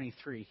verse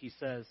 23. He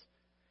says,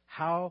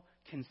 how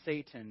can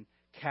Satan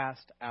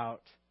cast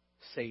out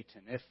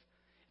Satan? If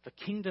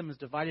a kingdom is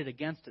divided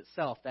against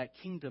itself, that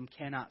kingdom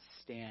cannot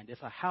stand.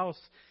 If a house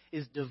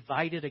is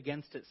divided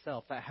against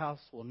itself, that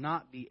house will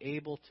not be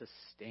able to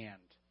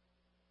stand.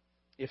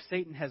 If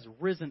Satan has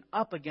risen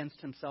up against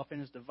himself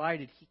and is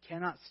divided, he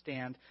cannot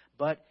stand,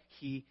 but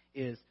he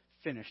is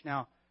finished.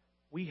 Now,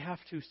 we have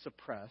to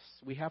suppress,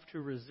 we have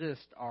to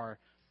resist our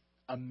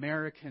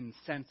American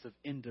sense of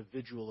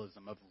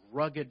individualism, of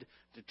rugged,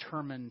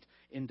 determined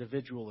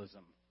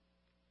individualism,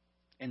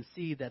 and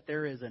see that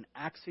there is an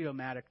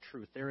axiomatic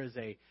truth. There is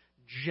a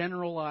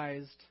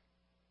generalized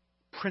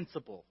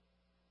principle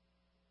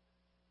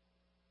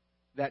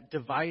that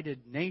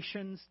divided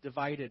nations,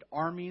 divided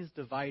armies,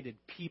 divided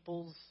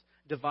peoples,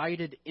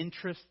 divided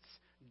interests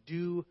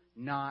do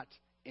not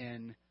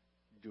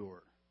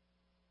endure.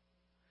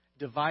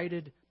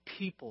 Divided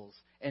peoples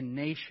and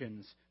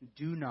nations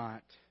do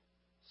not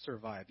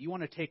survive. You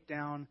want to take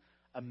down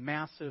a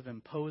massive,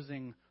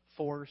 imposing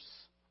force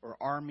or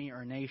army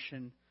or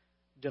nation,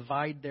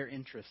 divide their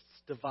interests,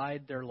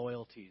 divide their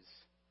loyalties,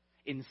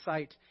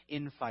 incite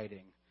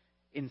infighting,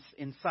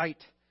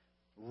 incite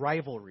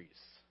rivalries,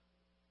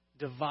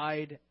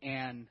 divide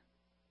and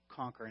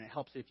conquer. And it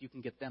helps if you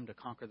can get them to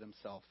conquer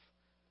themselves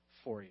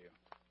for you.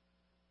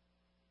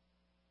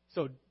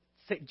 So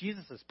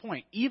Jesus'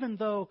 point, even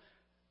though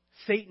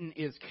Satan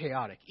is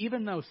chaotic,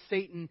 even though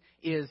Satan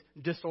is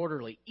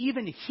disorderly,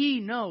 even he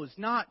knows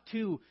not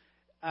to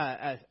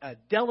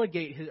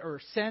delegate his, or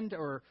send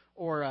or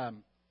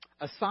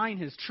assign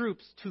his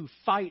troops to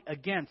fight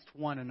against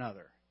one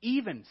another.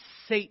 Even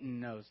Satan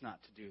knows not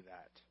to do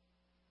that.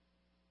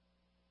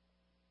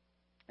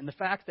 And the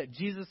fact that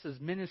Jesus'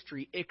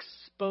 ministry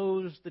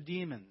exposed the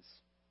demons.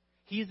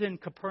 He's in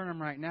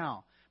Capernaum right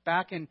now.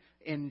 Back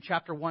in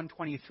chapter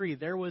 123,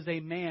 there was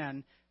a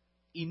man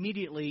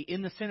immediately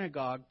in the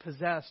synagogue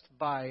possessed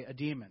by a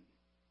demon.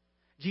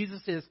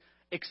 Jesus is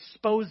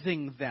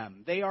exposing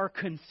them. They are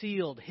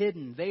concealed,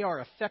 hidden. They are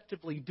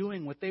effectively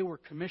doing what they were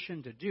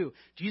commissioned to do.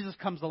 Jesus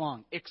comes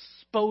along,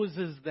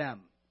 exposes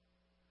them,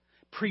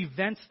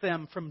 prevents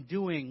them from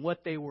doing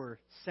what they were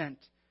sent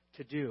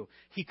to do.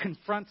 He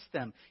confronts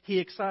them. He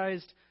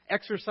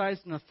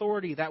exercised an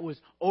authority that was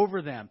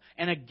over them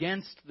and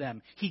against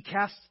them. He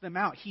casts them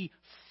out. He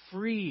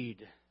freed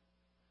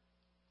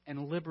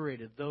and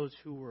liberated those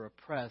who were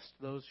oppressed,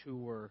 those who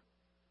were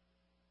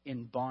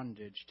in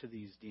bondage to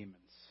these demons.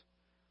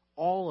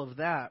 All of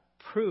that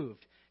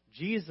proved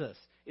Jesus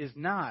is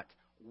not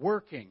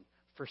working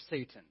for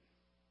Satan.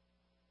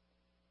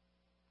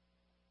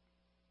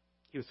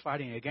 He was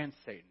fighting against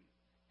Satan,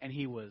 and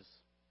he was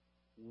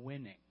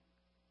winning.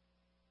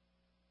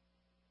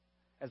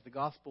 As the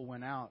gospel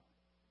went out,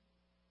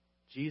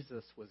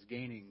 Jesus was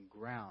gaining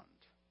ground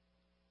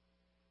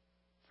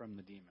from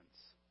the demons.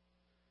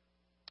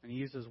 And he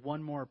uses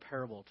one more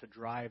parable to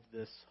drive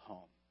this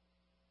home.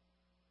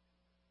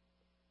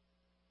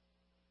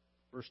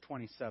 Verse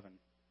 27.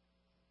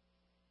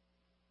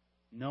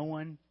 No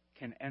one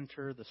can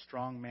enter the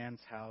strong man's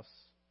house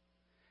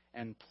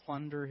and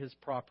plunder his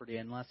property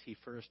unless he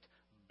first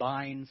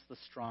binds the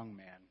strong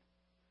man,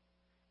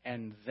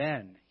 and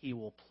then he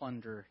will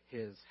plunder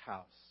his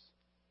house.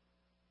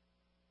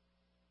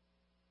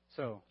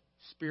 So,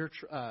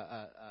 spiritual,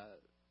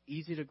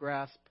 easy to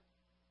grasp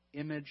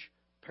image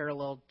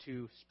paralleled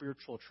to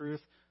spiritual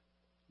truth.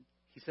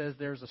 He says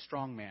there's a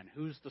strong man.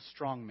 Who's the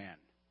strong man?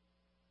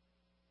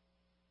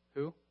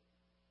 Who?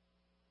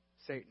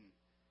 Satan.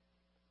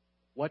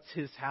 What's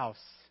his house?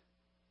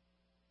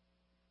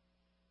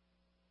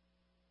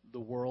 The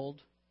world,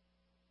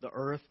 the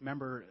earth.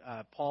 Remember,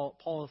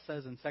 Paul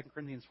says in 2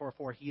 Corinthians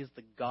 4:4, he is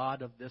the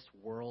God of this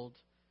world.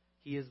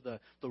 He is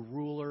the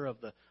ruler of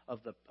the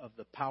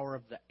power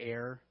of the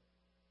air.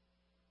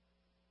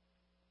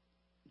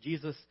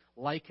 Jesus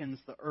likens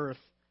the earth.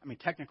 I mean,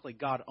 technically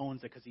God owns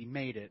it because he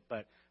made it,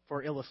 but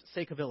for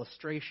sake of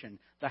illustration,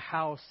 the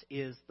house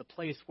is the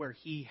place where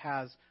he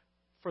has,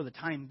 for the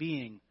time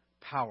being,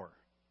 power.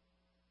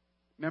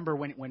 Remember,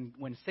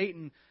 when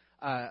Satan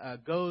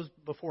goes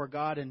before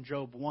God in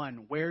Job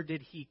 1, where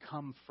did he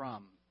come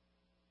from?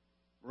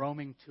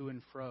 Roaming to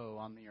and fro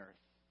on the earth.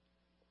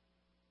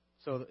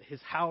 So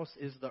his house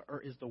is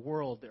the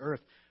world, the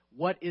earth.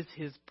 What is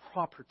his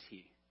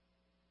property?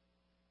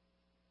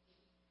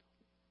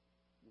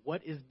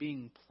 What is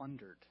being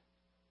plundered?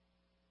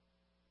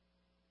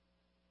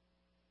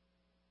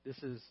 This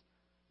is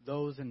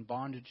those in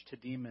bondage to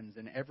demons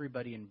and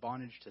everybody in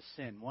bondage to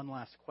sin. One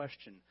last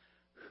question.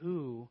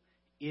 Who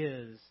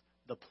is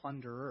the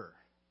plunderer?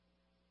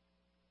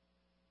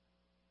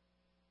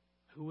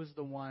 Who is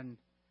the one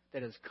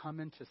that has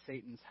come into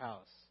Satan's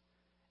house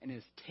and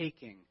is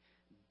taking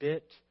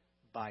bit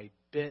by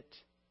bit,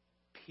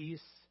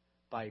 piece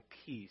by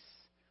piece,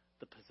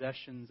 the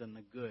possessions and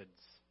the goods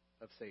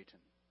of Satan?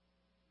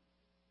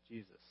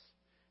 Jesus.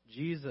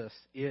 Jesus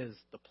is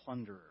the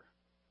plunderer.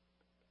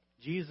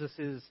 Jesus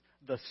is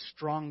the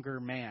stronger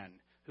man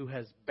who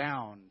has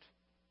bound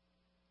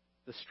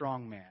the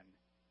strong man.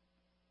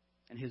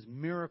 And his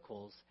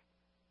miracles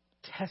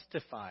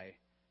testify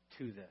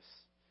to this.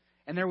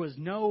 And there was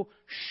no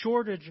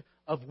shortage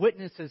of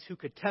witnesses who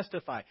could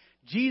testify.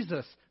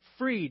 Jesus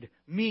freed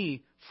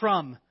me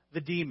from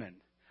the demon.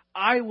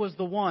 I was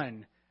the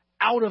one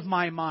out of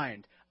my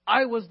mind.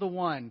 I was the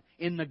one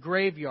in the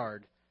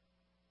graveyard.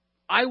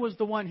 I was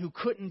the one who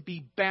couldn't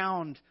be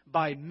bound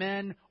by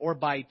men or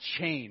by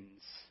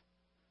chains.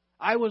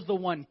 I was the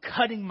one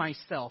cutting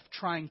myself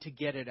trying to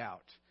get it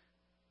out.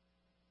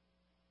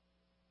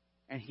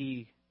 And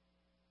he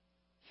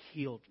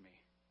healed me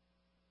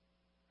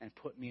and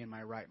put me in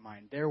my right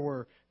mind. There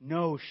were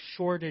no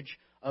shortage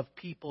of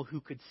people who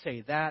could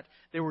say that.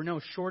 There were no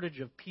shortage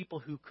of people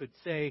who could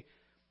say,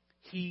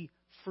 he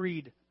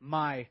freed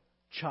my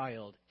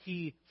child.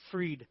 He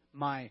freed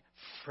my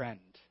friend.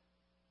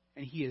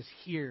 And he is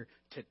here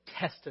to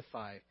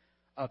testify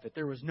of it.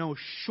 There was no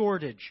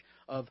shortage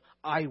of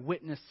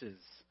eyewitnesses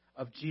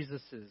of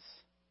Jesus'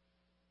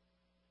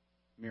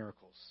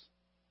 miracles.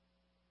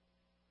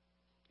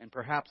 And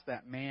perhaps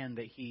that man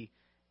that he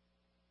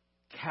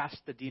cast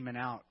the demon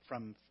out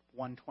from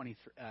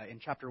in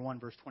chapter 1,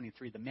 verse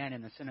 23, the man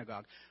in the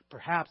synagogue,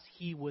 perhaps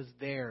he was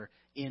there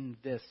in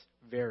this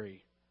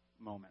very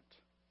moment.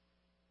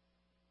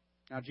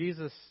 Now,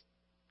 Jesus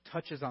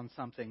touches on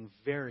something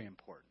very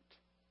important,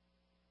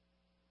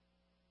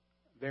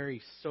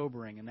 very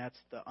sobering, and that's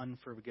the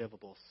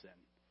unforgivable sin.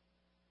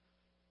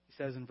 He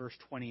says in verse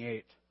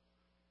 28,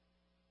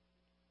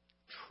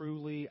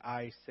 "Truly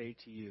I say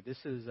to you,"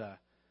 this is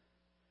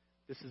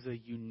a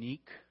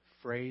unique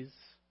phrase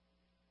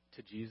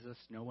to Jesus.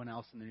 No one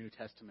else in the New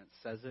Testament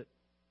says it.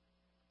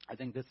 I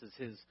think this is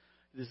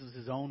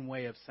his own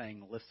way of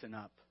saying, listen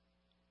up.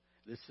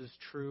 This is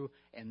true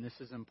and this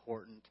is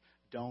important.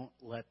 Don't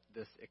let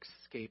this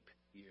escape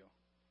you.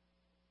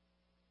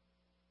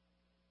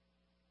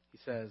 He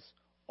says,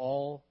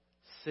 all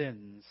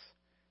sins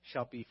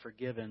shall be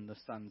forgiven the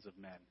sons of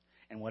men.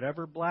 And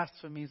whatever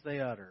blasphemies they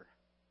utter,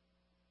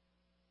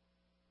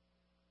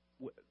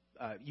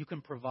 you can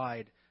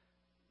provide,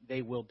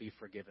 they will be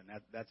forgiven.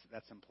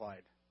 That's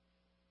implied.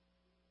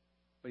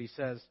 But he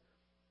says,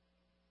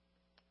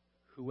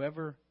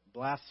 whoever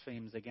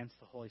blasphemes against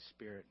the Holy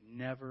Spirit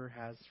never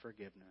has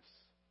forgiveness,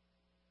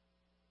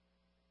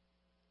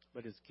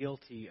 but is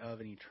guilty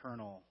of an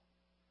eternal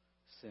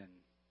sin.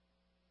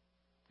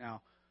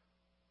 Now,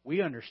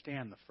 we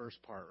understand the first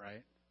part,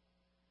 right?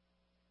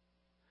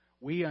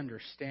 we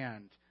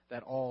understand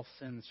that all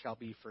sins shall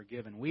be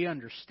forgiven. We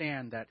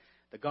understand that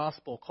the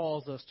gospel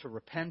calls us to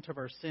repent of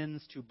our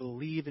sins, to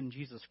believe in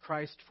Jesus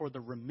Christ for the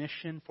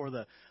remission, for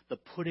the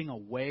putting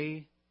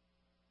away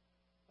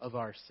of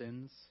our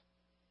sins.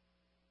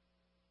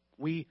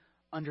 We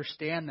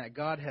understand that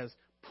God has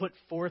put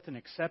forth and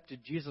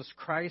accepted Jesus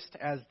Christ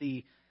as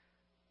the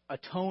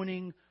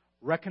atoning,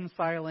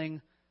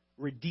 reconciling,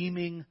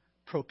 redeeming,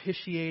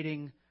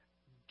 propitiating,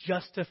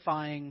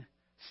 justifying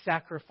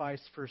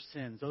sacrifice for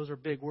sins. Those are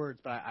big words,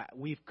 but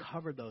we've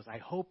covered those. I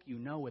hope you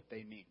know what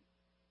they mean.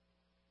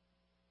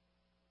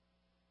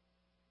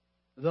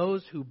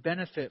 Those who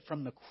benefit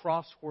from the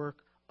cross work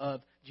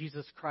of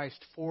Jesus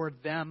Christ, for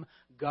them,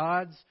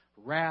 God's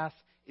wrath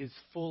is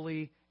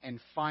fully and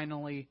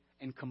finally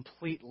and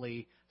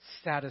completely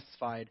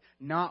satisfied.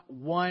 Not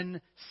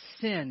one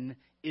sin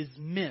is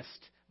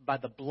missed by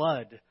the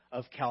blood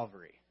of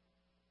Calvary.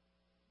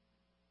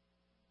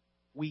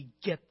 We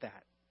get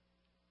that.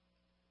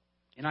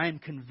 And I am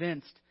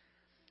convinced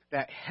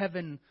that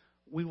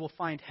we will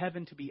find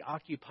heaven to be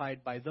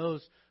occupied by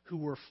those who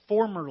were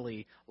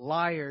formerly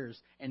liars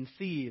and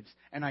thieves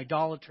and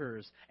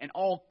idolaters and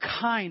all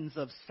kinds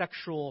of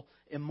sexual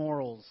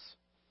immorals,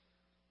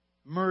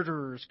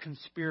 murderers,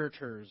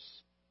 conspirators,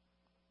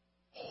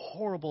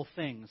 horrible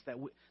things that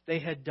they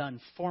had done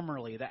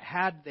formerly, that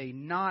had they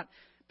not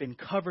been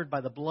covered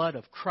by the blood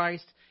of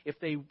Christ, if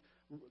they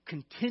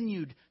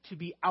continued to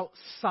be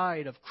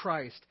outside of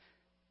Christ,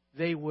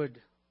 they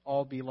would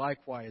all be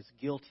likewise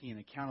guilty and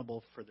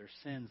accountable for their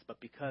sins. But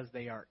because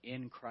they are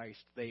in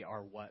Christ, they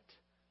are what?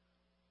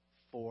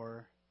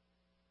 Forgiven.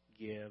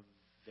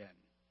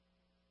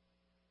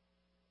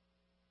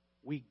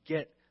 We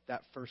get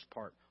that first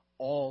part.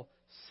 All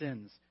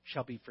sins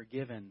shall be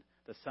forgiven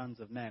the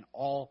sons of men.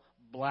 All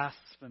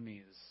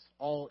blasphemies,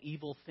 all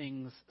evil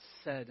things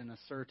said and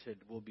asserted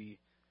will be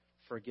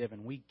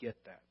forgiven. We get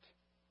that.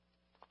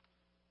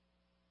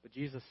 But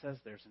Jesus says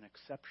there's an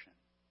exception.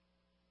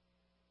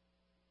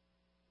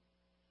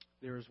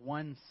 There is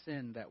one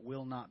sin that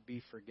will not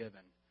be forgiven.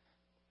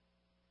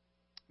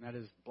 And that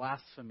is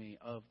blasphemy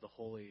of the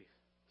Holy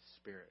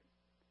Spirit.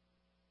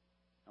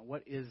 Now,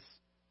 what is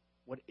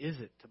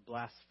it to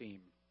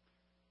blaspheme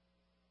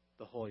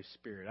the Holy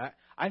Spirit?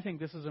 I think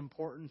this is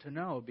important to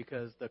know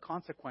because the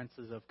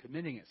consequences of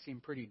committing it seem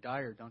pretty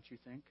dire, don't you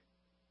think?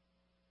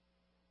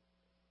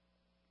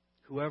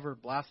 Whoever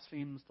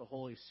blasphemes the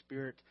Holy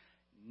Spirit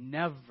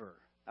never,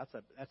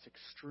 that's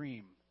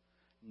extreme,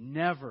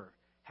 never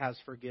has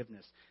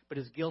forgiveness, but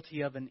is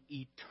guilty of an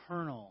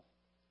eternal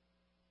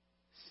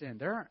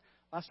sin.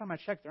 Last time I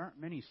checked, there aren't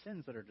many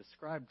sins that are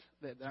described,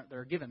 that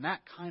are given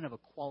that kind of a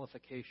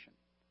qualification.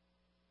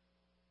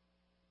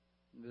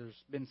 There's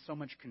been so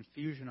much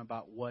confusion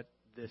about what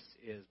this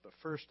is. But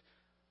first,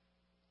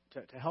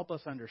 to help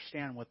us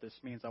understand what this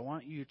means, I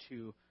want you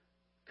to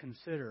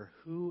consider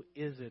who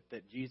is it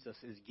that Jesus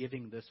is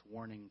giving this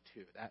warning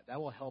to.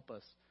 That will help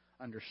us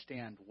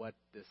understand what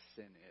this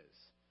sin is.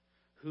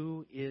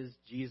 Who is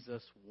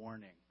Jesus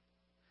warning?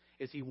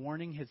 Is he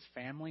warning his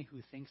family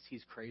who thinks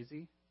he's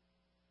crazy?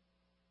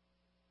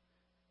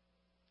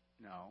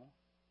 No.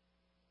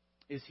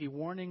 Is he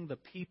warning the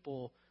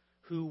people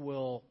who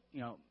will,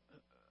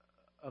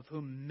 of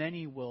whom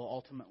many will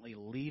ultimately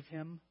leave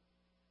him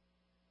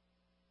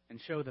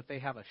and show that they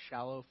have a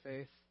shallow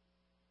faith?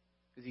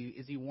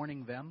 Is he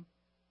warning them?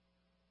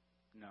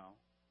 No.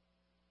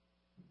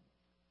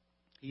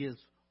 He is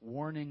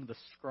warning the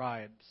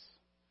scribes,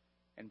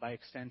 and by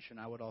extension,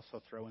 I would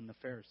also throw in the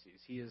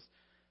Pharisees. He is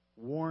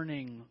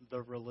warning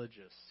the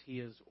religious. He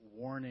is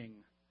warning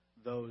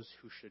those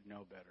who should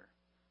know better.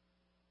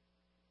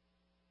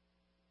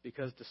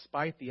 Because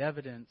despite the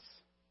evidence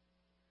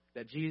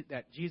that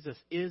Jesus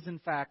is, in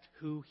fact,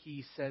 who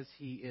he says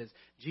he is,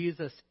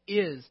 Jesus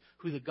is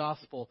who the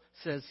gospel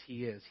says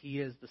he is. He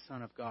is the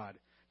Son of God.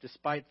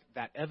 Despite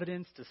that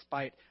evidence,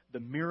 despite the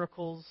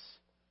miracles,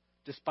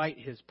 despite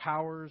his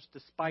powers,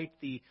 despite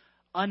the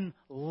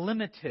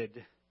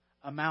unlimited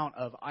amount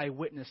of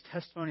eyewitness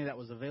testimony that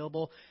was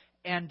available,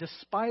 and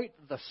despite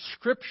the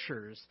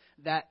scriptures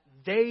that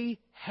they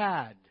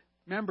had.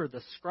 Remember,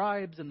 the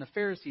scribes and the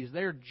Pharisees,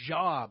 their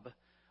job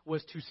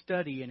was to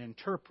study and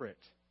interpret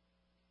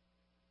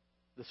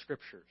the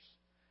scriptures.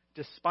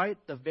 Despite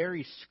the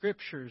very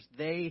scriptures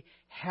they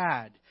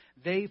had,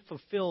 they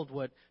fulfilled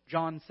what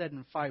John said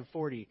in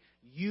 5:40.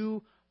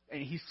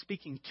 And he's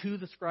speaking to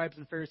the scribes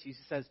and Pharisees,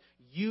 he says,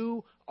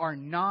 you are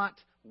not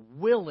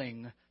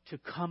willing to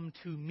come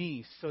to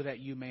me so that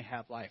you may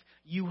have life.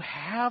 You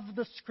have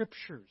the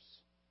scriptures,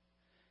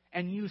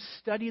 and you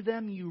study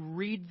them, you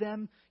read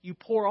them, you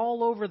pour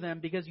all over them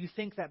because you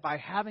think that by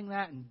having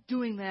that and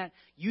doing that,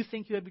 you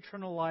think you have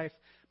eternal life,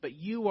 but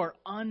you are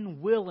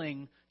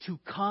unwilling to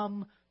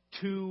come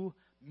to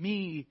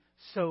me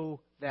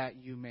so that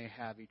you may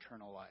have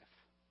eternal life.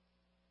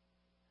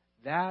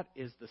 That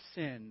is the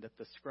sin that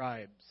the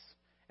scribes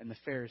and the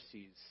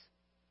Pharisees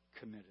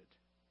committed.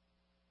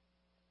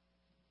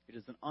 It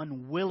is an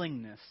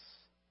unwillingness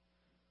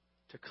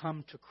to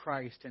come to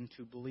Christ and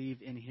to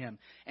believe in Him.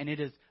 And it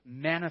is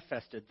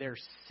manifested, their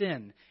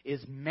sin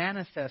is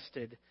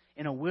manifested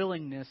in a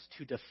willingness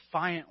to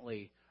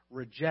defiantly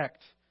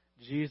reject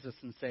Jesus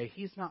and say,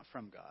 He's not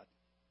from God.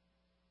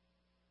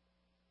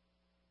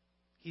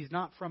 He's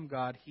not from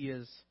God. He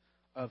is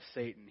of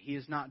Satan. He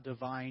is not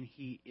divine.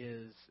 He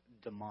is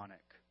demonic.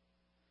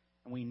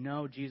 And we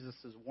know Jesus'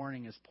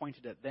 warning is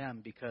pointed at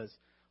them because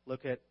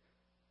look at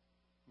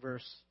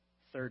verse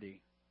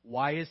 30.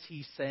 Why is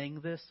He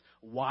saying this?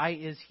 Why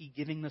is He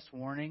giving this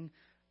warning?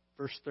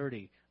 Verse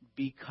 30.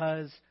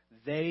 Because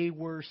they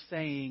were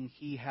saying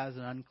He has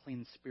an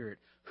unclean spirit.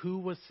 Who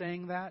was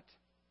saying that?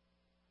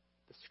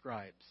 The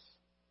scribes.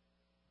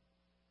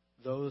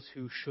 Those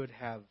who should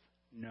have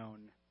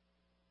known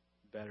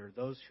better.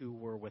 Those who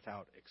were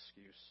without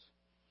excuse.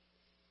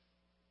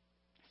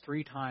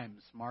 3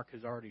 times Mark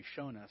has already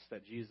shown us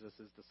that Jesus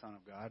is the Son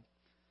of God.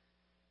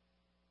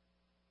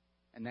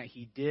 And that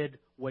He did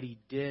what He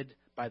did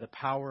by the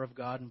power of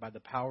God and by the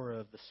power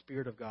of the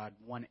Spirit of God.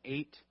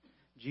 1:8,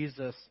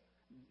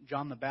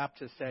 John the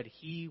Baptist said,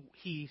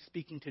 he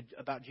speaking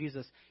about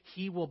Jesus,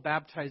 He will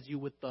baptize you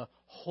with the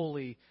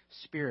Holy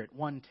Spirit.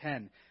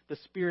 1:10, the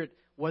Spirit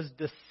was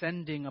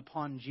descending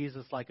upon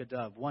Jesus like a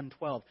dove.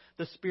 1:12,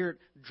 the Spirit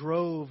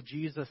drove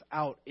Jesus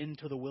out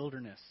into the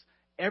wilderness.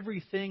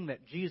 Everything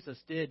that Jesus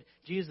did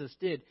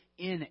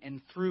in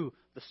and through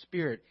the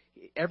Spirit.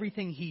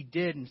 Everything He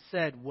did and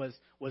said was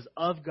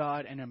of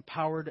God and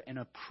empowered and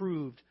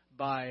approved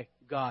by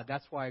God.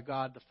 That's why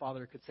God the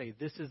Father could say,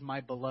 This is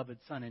my beloved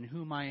Son, in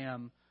whom I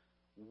am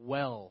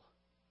well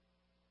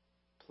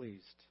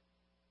pleased.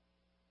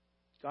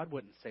 God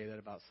wouldn't say that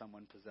about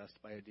someone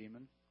possessed by a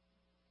demon.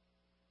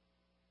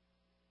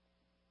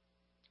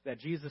 That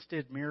Jesus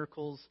did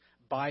miracles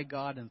by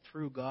God and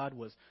through God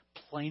was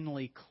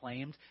plainly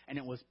claimed, and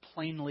it was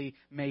plainly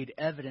made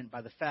evident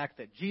by the fact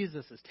that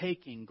Jesus is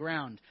taking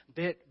ground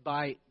bit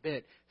by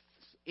bit,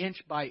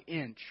 inch by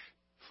inch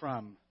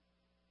from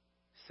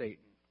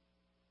Satan.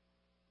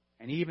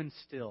 And even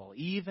still,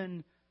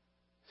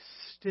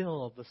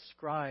 the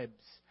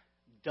scribes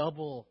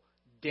double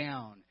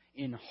down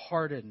in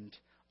hardened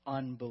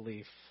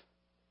unbelief.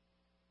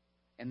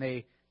 And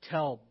they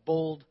tell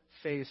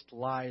bold-faced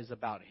lies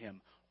about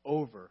Him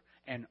over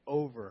and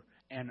over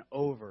and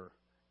over,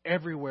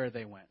 everywhere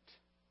they went.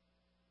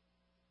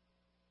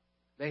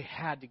 They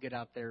had to get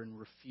out there and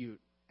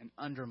refute and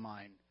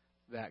undermine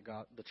that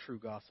the true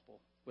gospel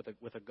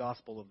with a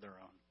gospel of their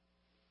own.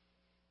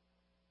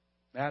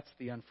 That's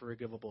the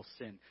unforgivable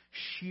sin.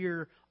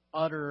 Sheer,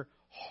 utter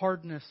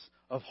hardness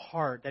of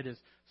heart that is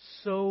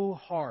so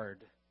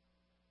hard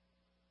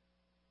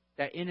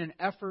that in an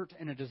effort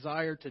and a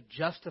desire to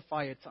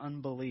justify its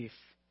unbelief,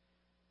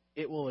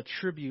 it will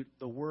attribute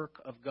the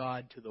work of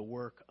God to the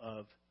work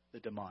of the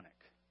demonic.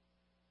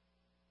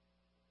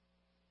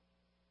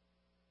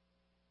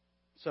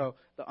 So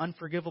the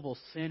unforgivable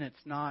sin,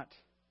 it's not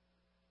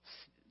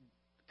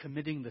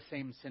committing the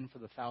same sin for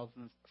the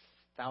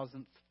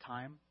thousandth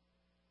time.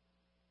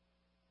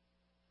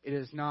 It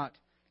is not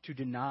to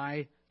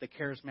deny the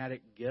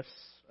charismatic gifts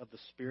of the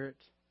Spirit.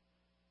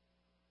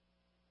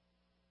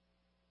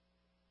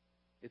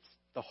 It's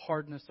the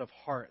hardness of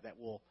heart that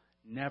will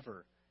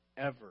never,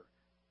 ever,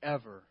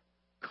 ever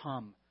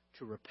come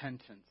to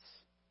repentance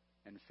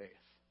and faith.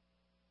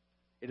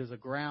 It is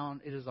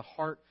a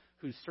heart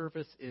whose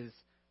surface is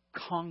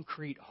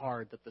concrete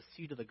hard, that the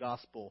seed of the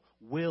gospel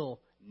will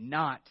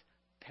not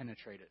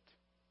penetrate it.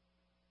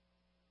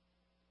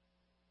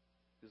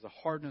 It is a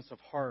hardness of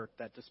heart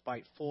that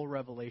despite full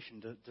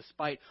revelation,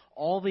 despite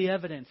all the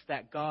evidence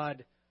that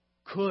God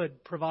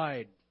could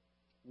provide,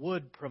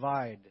 would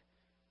provide,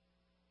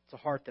 it's a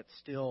heart that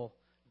still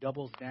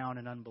doubles down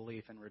in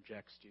unbelief and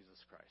rejects Jesus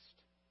Christ.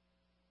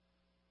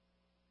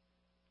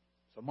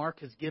 So Mark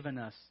has given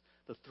us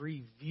the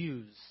 3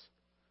 views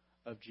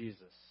of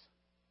Jesus.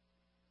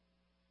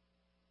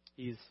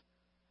 He's,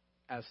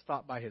 as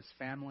thought by his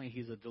family,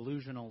 he's a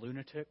delusional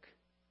lunatic.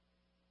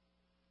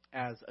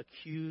 As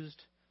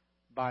accused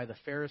by the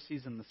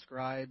Pharisees and the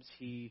scribes,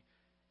 he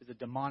is a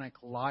demonic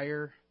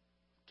liar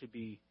to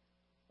be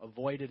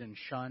avoided and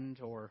shunned,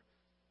 or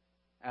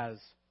as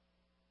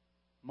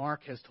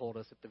Mark has told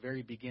us at the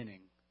very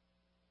beginning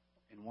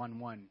in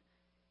 1:1,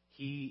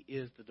 He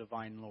is the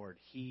divine Lord.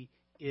 He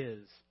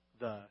is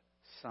the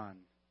Son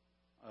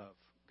of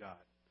God.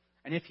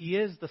 And if He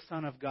is the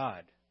Son of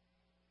God,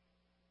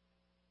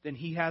 then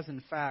He has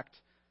in fact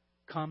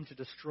come to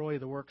destroy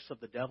the works of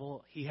the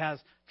devil. He has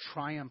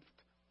triumphed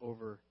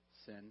over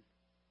sin.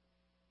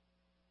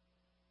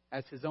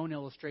 As his own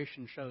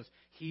illustration shows,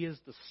 He is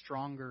the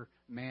stronger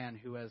man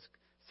who has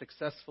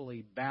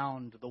successfully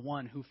bound the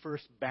one who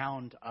first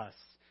bound us.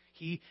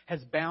 He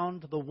has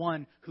bound the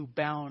one who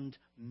bound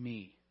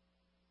me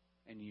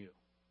and you,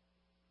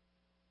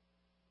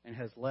 and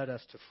has led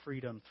us to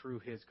freedom through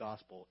His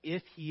gospel.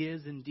 If He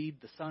is indeed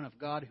the Son of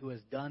God who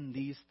has done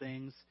these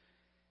things,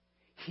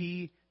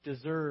 He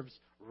deserves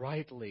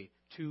rightly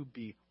to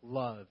be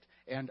loved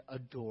and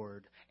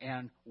adored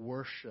and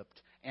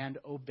worshipped and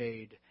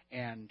obeyed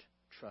and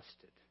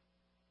trusted.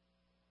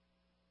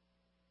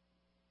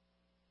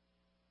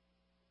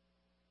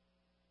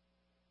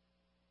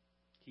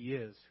 He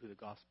is who the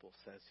gospel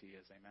says He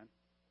is. Amen?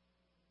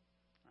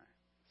 All right,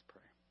 let's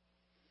pray.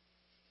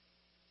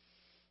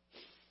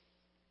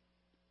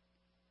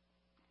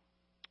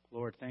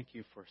 Lord, thank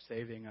you for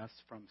saving us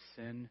from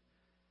sin,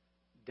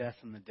 death,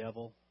 and the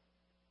devil.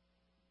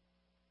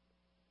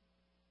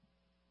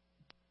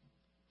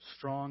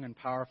 Strong and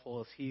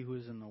powerful is He who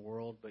is in the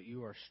world, but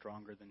you are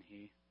stronger than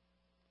He.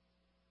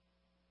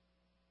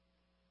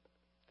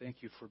 Thank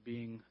you for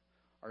being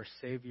our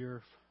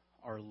Savior,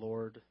 our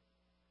Lord.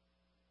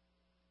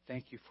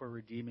 Thank you for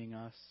redeeming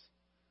us,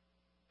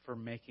 for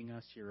making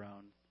us your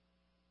own.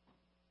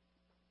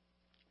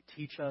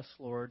 Teach us,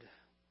 Lord.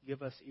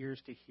 Give us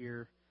ears to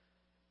hear.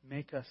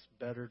 Make us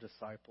better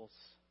disciples.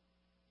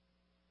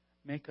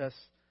 Make us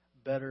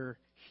better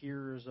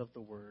hearers of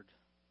the word.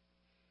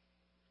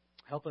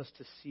 Help us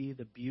to see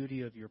the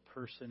beauty of your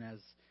person as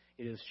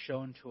it is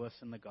shown to us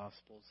in the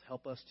Gospels.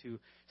 Help us to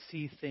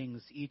see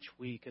things each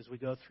week as we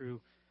go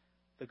through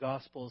the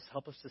Gospels.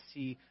 Help us to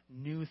see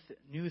new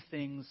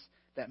things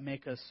that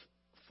make us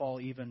fall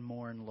even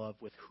more in love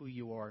with who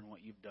you are and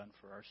what you've done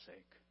for our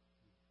sake.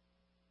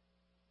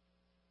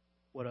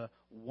 What a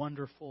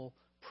wonderful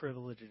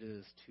privilege it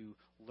is to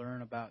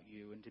learn about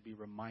you and to be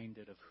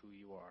reminded of who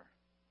you are.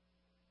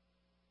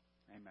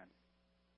 Amen.